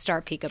to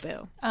start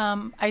Peekaboo?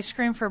 Ice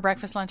cream for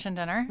breakfast, lunch, and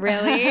dinner.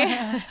 Really?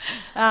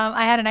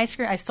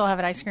 I still have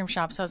an ice cream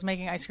shop, so I was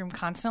making ice cream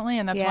constantly,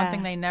 and that's one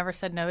thing they never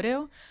said no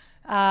to.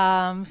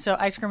 So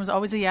ice cream was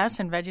always a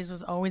yes, and veggies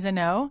was always a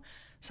no.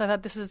 So I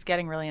thought, this is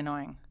getting really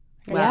annoying.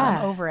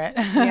 I'm over it.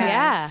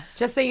 Yeah.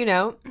 Just so you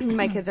know,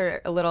 my kids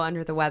are a little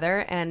under the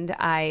weather, and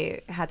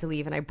I had to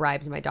leave, and I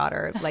bribed my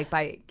daughter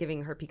by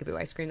giving her Peekaboo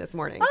ice cream this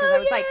morning. Because I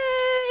was like,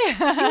 you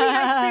eat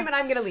ice cream and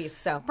I'm going to leave.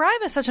 So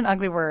bribe is such an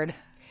ugly word.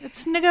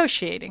 It's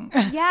negotiating.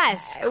 Yes.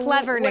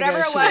 Clever whatever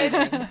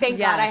negotiating. It was. Thank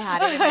God I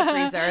had it in my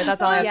freezer.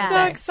 That's all I have to I'm say.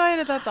 so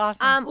excited. That's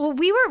awesome. Well,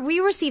 we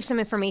received some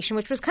information,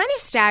 which was kind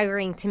of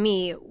staggering to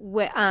me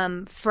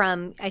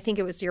from, I think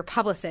it was your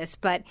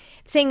publicist, but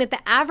saying that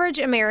the average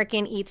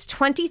American eats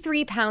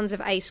 23 pounds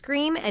of ice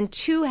cream and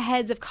 2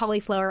 heads of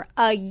cauliflower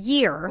a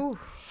year. Ooh.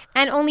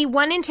 And only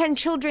 1 in 10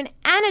 children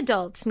and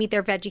adults meet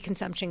their veggie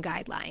consumption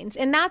guidelines.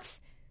 And that's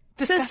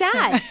disgusting. So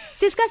sad. It's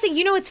disgusting.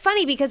 You know, it's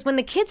funny because when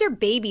the kids are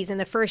babies in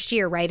the first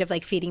year, right, of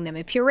like feeding them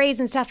purees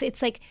and stuff,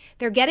 it's like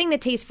they're getting the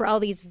taste for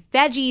all these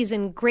veggies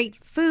and great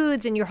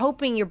foods, and you're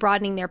hoping you're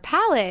broadening their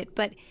palate,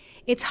 but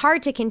it's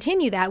hard to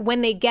continue that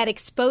when they get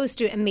exposed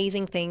to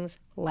amazing things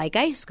like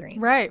ice cream.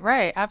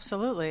 Right.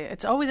 Absolutely.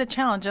 It's always a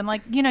challenge. And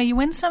you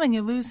win some and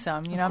you lose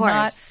some. I'm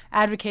not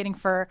advocating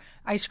for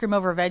ice cream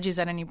over veggies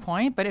at any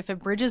point, but if it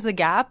bridges the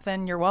gap,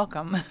 then you're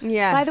welcome.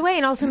 Yeah. By the way,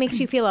 it also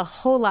makes you feel a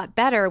whole lot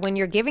better when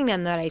you're giving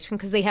them that ice cream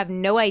because they have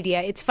no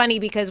idea. It's funny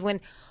because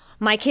when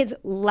my kids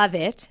love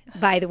it,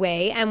 by the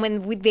way, and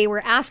when they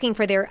were asking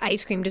for their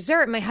ice cream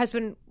dessert, my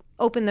husband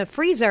opened the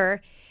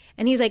freezer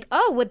and he's like,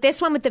 "Oh, with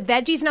this one with the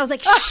veggies?" And I was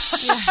like,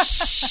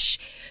 shh.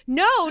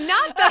 No,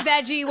 not the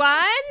veggie one.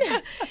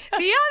 The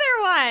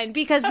other one.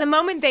 Because the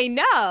moment they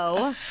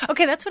know.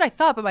 Okay, that's what I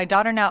thought. But my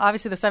daughter now,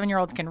 obviously the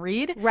 7-year-olds can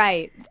read.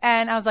 Right.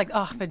 And I was like,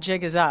 oh, the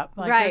jig is up.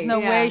 There's no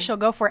way she'll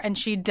go for it. And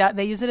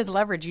they use it as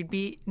leverage. You'd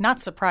be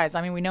not surprised.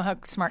 I mean, we know how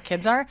smart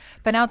kids are.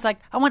 But now it's like,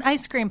 I want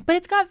ice cream, but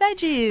it's got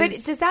veggies.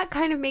 But does that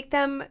kind of make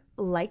them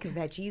like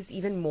veggies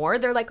even more.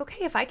 They're like,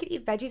 okay, if I could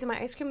eat veggies in my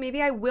ice cream,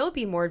 maybe I will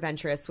be more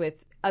adventurous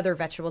with other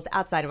vegetables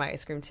outside of my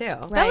ice cream too.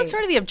 That was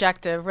sort of the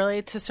objective,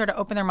 really, to sort of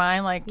open their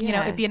mind. Like, you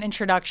know, it'd be an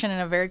introduction in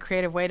a very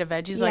creative way to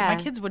veggies. Like,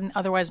 my kids wouldn't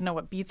otherwise know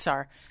what beets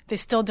are. They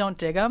still don't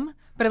dig them,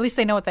 but at least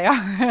they know what they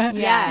are.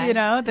 You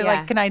know, they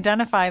like can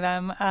identify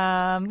them.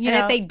 You know,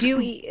 if they do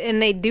and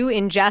they do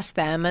ingest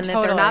them, and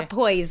that they're not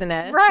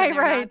poisonous, right,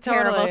 not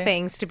terrible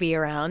things to be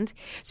around.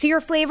 So your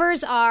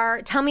flavors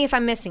are. Tell me if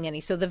I'm missing any.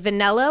 So the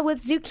vanilla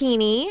with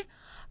zucchini.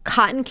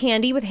 Cotton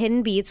candy with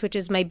hidden beets, which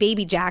is my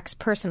baby Jack's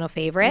personal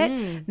favorite.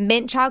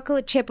 Mint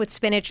chocolate chip with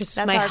spinach, which is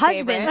my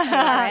husband's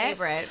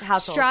favorite.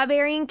 Household.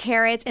 Strawberry and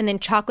carrots, and then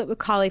chocolate with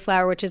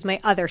cauliflower, which is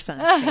my other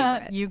son's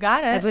favorite. You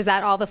got it. Was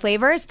that all the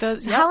flavors?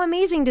 How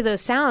amazing do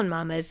those sound,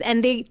 mamas?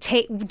 And they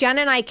Jen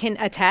and I can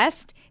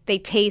attest, they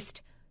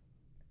taste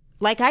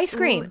like ice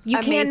cream. You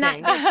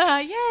cannot.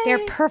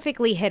 They're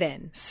perfectly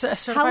hidden.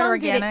 Certified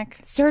organic.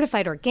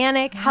 Certified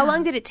organic. How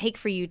long did it take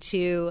for you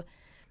to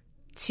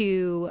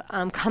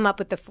come up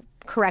with the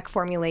correct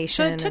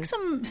formulation? So it took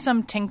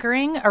some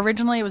tinkering.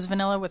 Originally, it was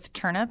vanilla with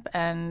turnip,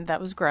 and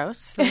that was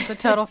gross. It was a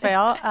total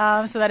fail.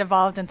 So that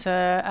evolved into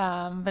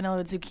vanilla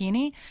with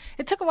zucchini.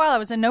 It took a while. I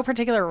was in no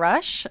particular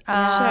rush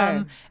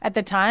at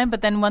the time,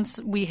 but then once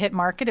we hit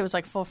market, it was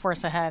like full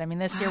force ahead. I mean,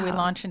 this year we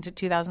launched into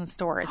 2,000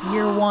 stores.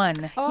 Year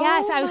one.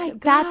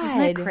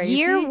 That's crazy.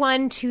 Year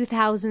one,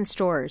 2,000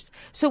 stores.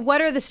 So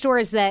what are the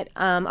stores that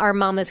our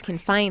mamas can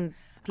find?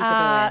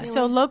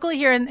 So locally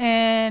here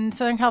in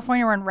Southern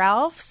California, we're in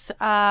Ralph's.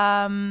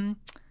 Let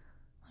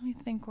me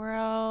think, where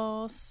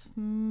else?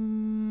 Are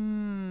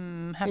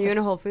you in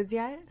a Whole Foods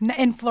yet?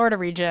 In Florida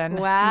region.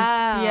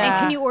 Wow. Yeah.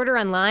 And can you order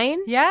online?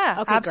 Yeah,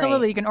 okay, absolutely.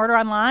 Great. You can order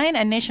online,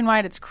 and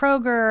nationwide it's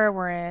Kroger.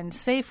 We're in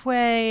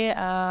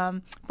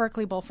Safeway,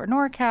 Berkeley, Bulford,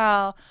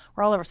 NorCal.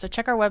 We're all over. So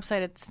check our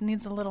website. It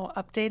needs a little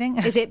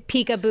updating. Is it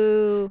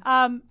Peekaboo?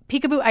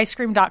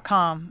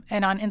 PeekabooIceCream.com.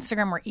 And on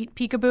Instagram, we're Eat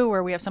Peekaboo,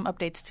 where we have some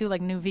updates too,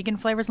 like new vegan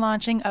flavors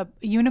launching, a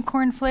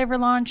unicorn flavor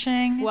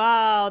launching.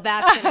 Whoa,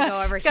 that's going to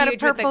go over huge got a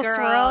purple with the girls.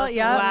 Swirl.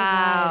 Yep.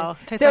 Wow.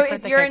 So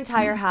is your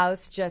entire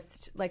house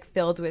just like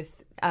filled with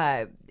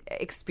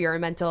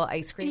experimental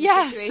ice cream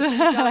situations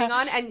going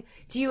on? And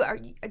do you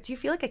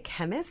feel like a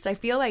chemist? I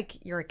feel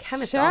like you're a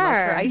chemist almost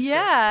for ice cream.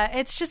 Yeah,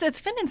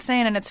 it's been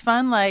insane, and it's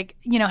fun. Like,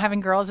 you know,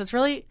 having girls,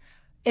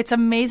 it's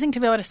amazing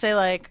to be able to say,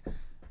 like,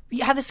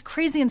 you have this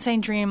crazy,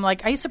 insane dream.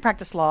 Like, I used to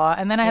practice law,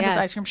 and then I had this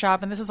ice cream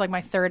shop, and this is like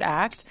my third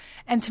act.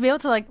 And to be able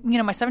to, like, you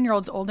know, my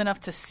 7-year-old's old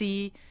enough to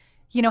see,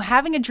 you know,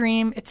 having a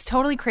dream, it's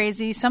totally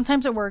crazy.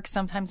 Sometimes it works,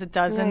 sometimes it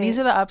doesn't. These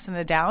are the ups and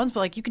the downs, but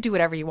like you could do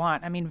whatever you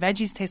want. I mean,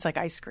 veggies taste like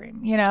ice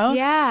cream, you know?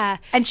 Yeah.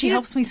 And she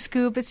helps me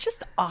scoop. It's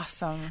just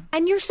awesome.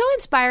 And you're so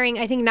inspiring,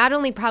 I think, not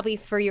only probably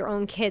for your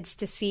own kids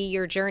to see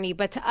your journey,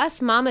 but to us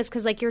mamas,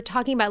 because like you're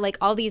talking about like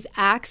all these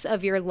acts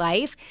of your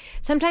life.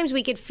 Sometimes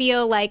we could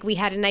feel like we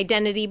had an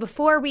identity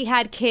before we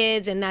had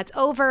kids and that's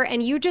over.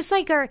 And you just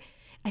like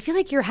I feel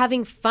like you're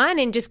having fun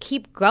and just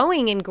keep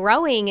going and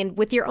growing and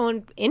with your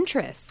own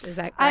interests. Is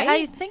that right?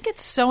 I think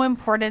it's so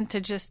important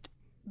to just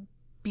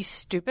be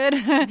stupid,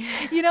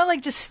 you know,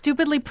 like just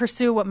stupidly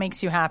pursue what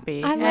makes you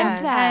happy. I love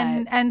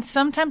that. And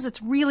sometimes it's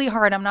really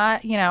hard. I'm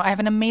not, you know, I have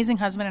an amazing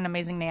husband and an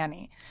amazing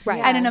nanny.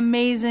 Right. And an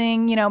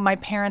amazing, you know, my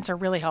parents are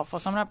really helpful.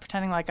 So I'm not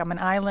pretending like I'm an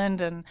island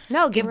and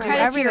no, give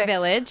credit to your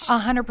village.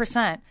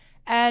 100%.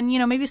 And, you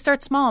know, maybe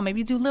start small,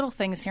 maybe do little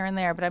things here and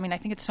there. But I mean, I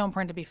think it's so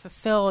important to be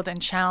fulfilled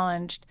and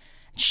challenged.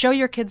 Show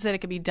your kids that it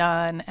could be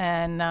done.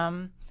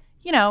 And,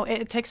 you know,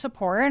 it takes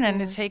support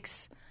and it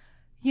takes,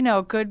 you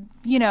know, good,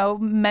 you know,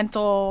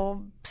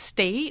 mental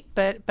state,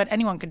 but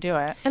anyone could do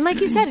it. And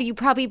like you said, you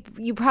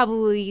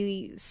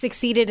probably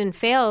succeeded and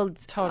failed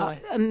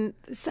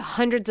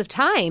hundreds of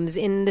times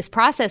in this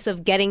process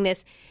of getting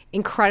this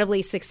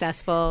incredibly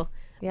successful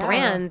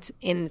brand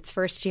in its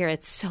first year.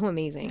 It's so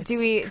amazing. Do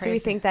we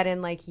think that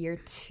in like year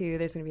 2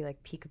 there's going to be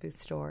like Peekaboo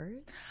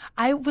stores?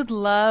 I would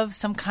love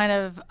some kind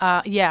of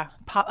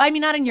pop. I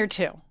mean, not in year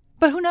 2.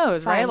 But who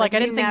knows, right? Like I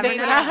didn't think this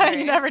would happen.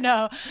 You never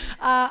know.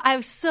 I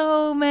have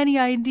so many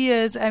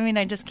ideas. I mean,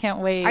 I just can't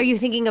wait. Are you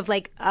thinking of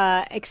like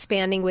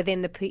expanding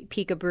within the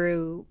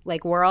Peekaboo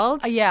like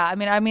world? Yeah.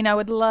 I mean, I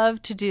would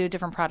love to do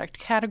different product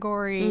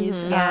categories.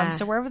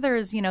 So wherever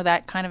there's, you know,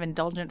 that kind of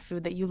indulgent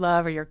food that you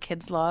love or your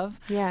kids love,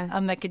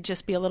 that could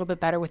just be a little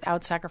bit better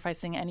without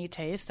sacrificing any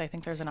taste. I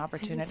think there's an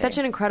opportunity. It's such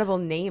an incredible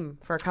name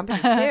for a company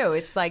too.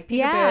 It's like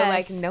Peekaboo,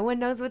 like no one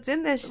knows what's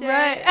in this shit.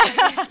 Right.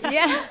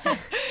 Yeah.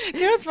 Do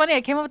you know what's funny?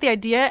 I came up with the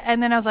idea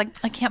and then I was like,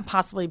 I can't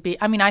possibly be.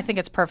 I mean, I think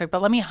it's perfect,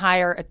 but let me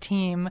hire a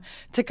team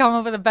to come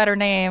up with a better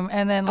name.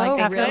 And then like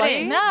after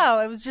really? No,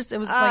 it was like it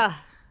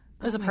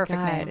was a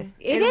perfect name.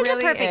 It is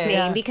really a perfect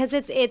name because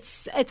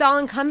it's all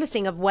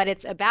encompassing of what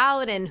it's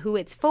about and who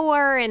it's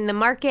for and the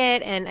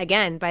market. And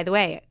again, by the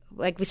way,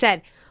 like we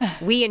said,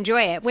 we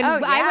enjoy it. When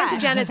I went to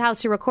Jenna's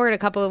house to record a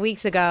couple of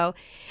weeks ago,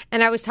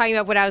 and I was talking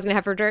about what I was going to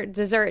have for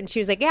dessert, and she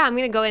was like, "Yeah, I'm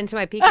going to go into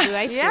my Peekaboo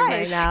ice cream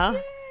right now."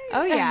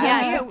 Oh, yeah.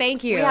 Yeah, so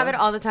thank you. We have it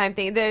all the time.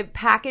 The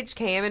package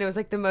came, and it was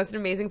like the most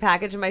amazing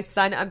package, and my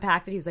son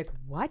unpacked it. He was like,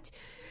 what?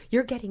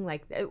 you're getting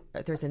like,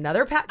 there's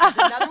another pack, there's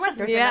another one,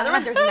 there's another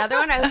one, there's another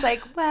one. I was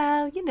like,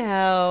 well, you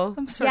know,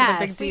 I'm sort of a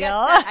big deal.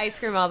 Ice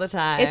cream all the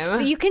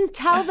time. You can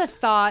tell the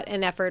thought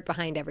and effort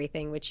behind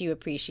everything, which you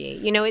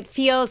appreciate. You know, it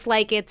feels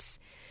like it's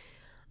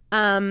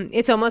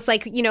almost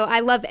like, you know, I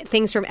love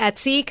things from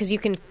Etsy because you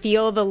can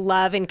feel the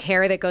love and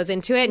care that goes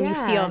into it, and you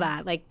feel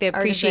that, like the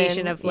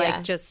appreciation of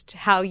like just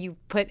how you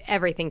put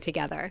everything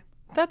together.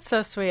 That's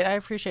so sweet. I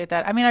appreciate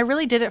that. I mean, I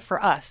really did it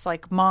for us,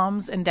 like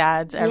moms and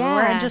dads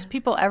everywhere and just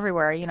people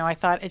everywhere. You know, I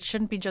thought it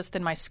shouldn't be just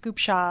in my scoop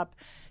shop,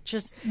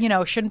 just, you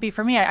know, shouldn't be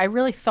for me. I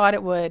really thought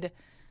it would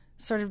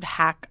sort of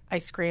hack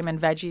ice cream and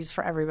veggies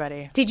for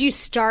everybody. Did you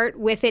start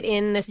with it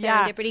in the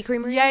Serendipity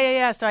Creamery?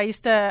 Yeah. So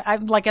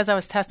as I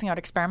was testing out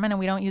experiment, and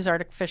we don't use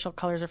artificial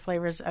colors or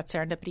flavors at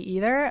Serendipity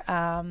either.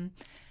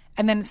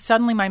 And then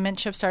suddenly my mint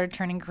chip started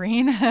turning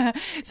green.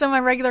 So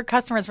my regular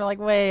customers were like,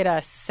 wait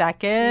a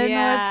second,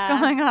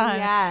 what's going on?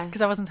 Yeah.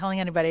 Because I wasn't telling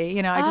anybody.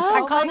 You know, I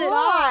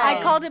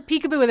called it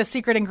peekaboo with a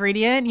secret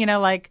ingredient, you know,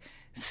 like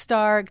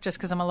Stark, just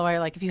because I'm a lawyer,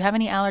 like, if you have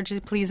any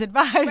allergies, please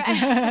advise.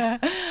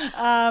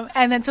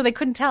 And then so they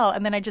couldn't tell.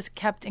 And then I just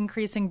kept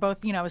increasing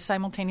both, you know, I was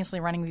simultaneously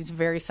running these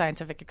very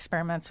scientific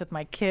experiments with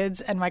my kids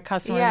and my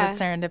customers at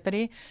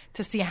Serendipity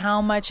to see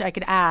how much I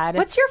could add.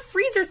 What's your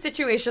freezer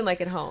situation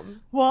like at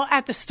home? Well,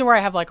 at the store, I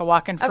have like a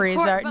walk-in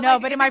freezer.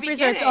 But in my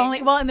freezer, it's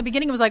only, well, in the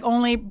beginning, it was like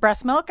only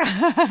breast milk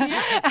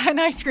and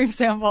ice cream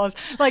samples,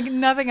 like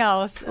nothing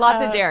else.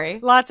 Lots of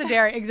dairy.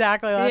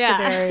 Exactly. Lots of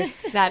dairy.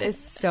 That is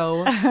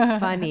so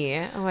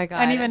funny. Oh my God.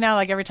 And even now,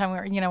 like every time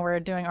we're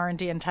doing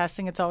R&D and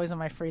testing, it's always in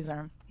my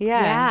freezer.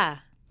 Yeah.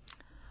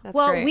 That's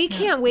well, great. we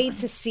can't wait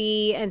to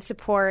see and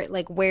support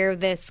like where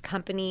this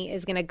company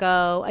is going to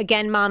go.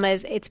 Again,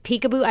 mamas, it's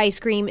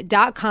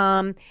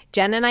peekabooicecream.com.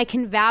 Jen and I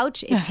can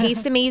vouch. It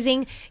tastes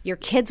amazing. Your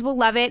kids will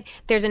love it.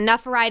 There's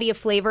enough variety of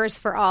flavors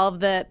for all of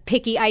the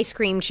picky ice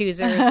cream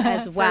choosers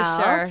as well.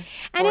 For sure.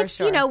 And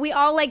you know, we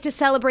all like to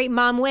celebrate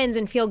mom wins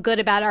and feel good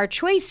about our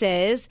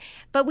choices,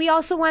 but we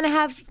also want to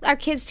have our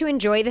kids to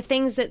enjoy the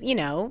things that, you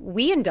know,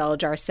 we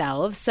indulge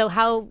ourselves. So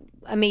how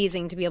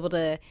amazing to be able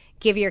to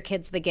give your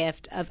kids the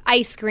gift of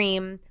ice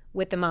cream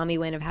with the mommy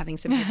win of having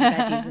some different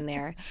veggies in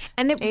there.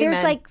 And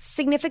there's like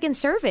significant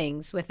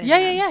servings within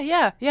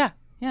them.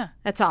 Yeah.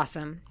 That's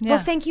awesome. Yeah. Well,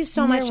 thank you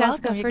so much, welcome.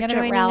 Jessica, You for get it at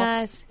joining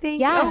Ralph's. us. Thank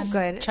Yes. you.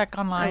 Good. Check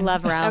online. I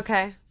love Ralph's.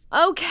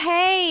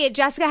 Okay.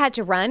 Jessica had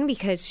to run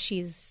because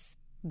she's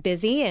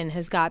busy and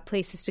has got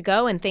places to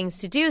go and things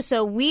to do.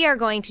 So we are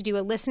going to do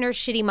a listener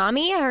shitty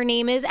mommy. Her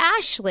name is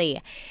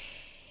Ashley.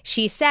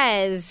 She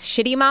says,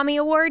 Shitty Mommy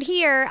Award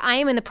here. I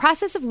am in the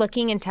process of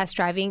looking for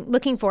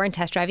and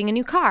test driving a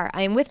new car.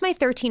 I am with my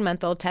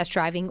 13-month-old test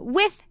driving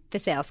with the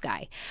sales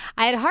guy.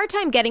 I had a hard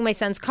time getting my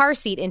son's car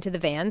seat into the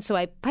van. So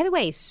by the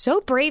way,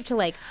 so brave to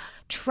like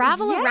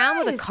travel around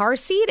with a car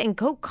seat and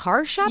go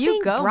car shopping.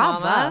 You go, Bravo.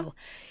 Mama.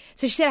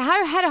 So she said,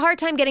 I had a hard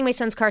time getting my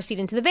son's car seat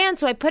into the van,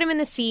 so I put him in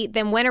the seat,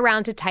 then went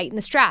around to tighten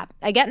the strap.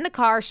 I get in the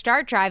car,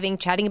 start driving,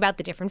 chatting about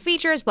the different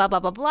features, blah, blah,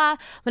 blah, blah,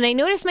 when I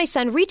noticed my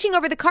son reaching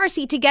over the car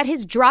seat to get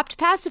his dropped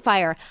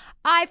pacifier.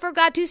 I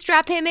forgot to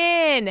strap him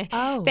in.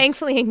 Oh.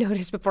 Thankfully, I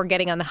noticed before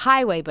getting on the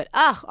highway, but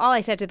all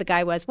I said to the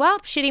guy was, well,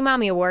 Shitty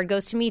Mommy Award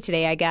goes to me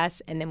today, I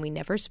guess. And then we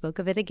never spoke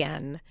of it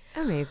again.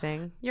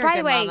 Amazing. You're By a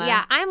good the way,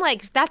 mama. I'm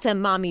like, that's a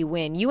mommy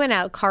win. You went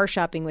out car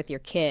shopping with your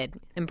kid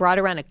and brought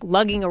around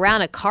lugging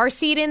around a car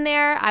seat in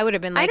there. I would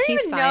have been like, I don't he's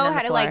even fine know on the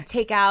how to floor. like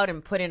take out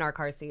and put in our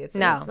car seats.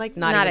 No, it's like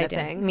not even a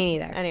thing. Me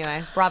neither.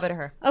 Anyway, bravo to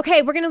her.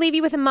 Okay, we're going to leave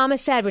you with a Mama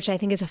Said, which I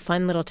think is a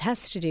fun little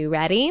test to do.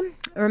 Ready?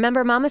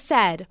 Remember, Mama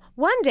said,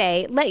 one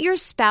day, let your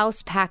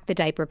spouse pack the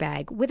diaper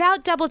bag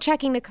without double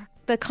checking the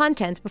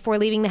contents before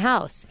leaving the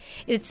house.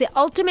 It's the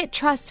ultimate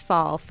trust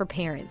fall for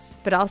parents.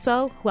 But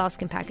also, who else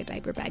can pack a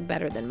diaper bag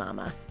better than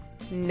Mama?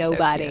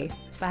 Nobody. So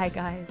bye,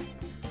 guys.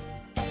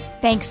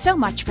 Thanks so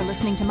much for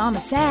listening to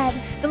Mama Said.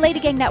 The Lady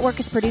Gang Network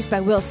is produced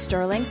by Will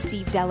Sterling,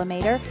 Steve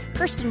Delamater,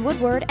 Kirsten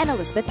Woodward, and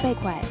Elizabeth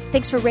Bakeway.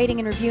 Thanks for rating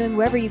and reviewing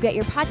wherever you get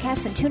your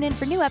podcasts, and tune in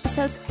for new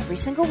episodes every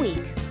single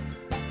week.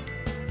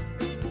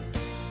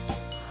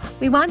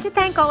 We want to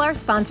thank all our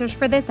sponsors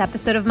for this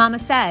episode of Mama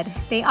Said.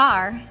 They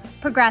are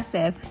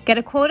Progressive. Get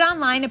a quote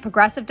online at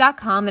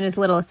progressive.com in as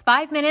little as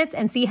 5 minutes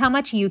and see how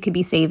much you could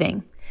be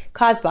saving.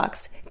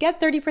 Cosbox. Get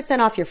 30%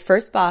 off your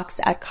first box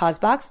at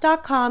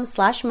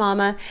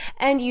cosbox.com/mama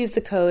and use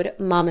the code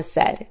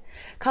MAMASAID.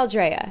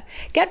 Caldrea.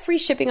 Get free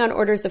shipping on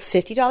orders of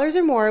 $50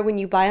 or more when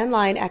you buy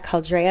online at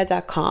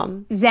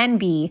caldrea.com.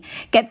 Zenbee.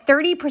 Get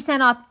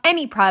 30% off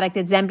any product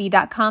at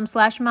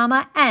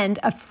zenbee.com/mama and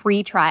a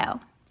free trial.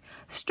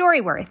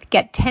 Storyworth.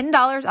 Get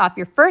 $10 off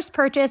your first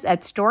purchase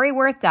at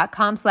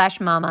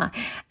storyworth.com/mama.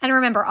 And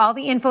remember, all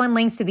the info and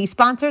links to these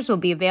sponsors will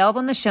be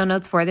available in the show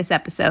notes for this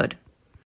episode.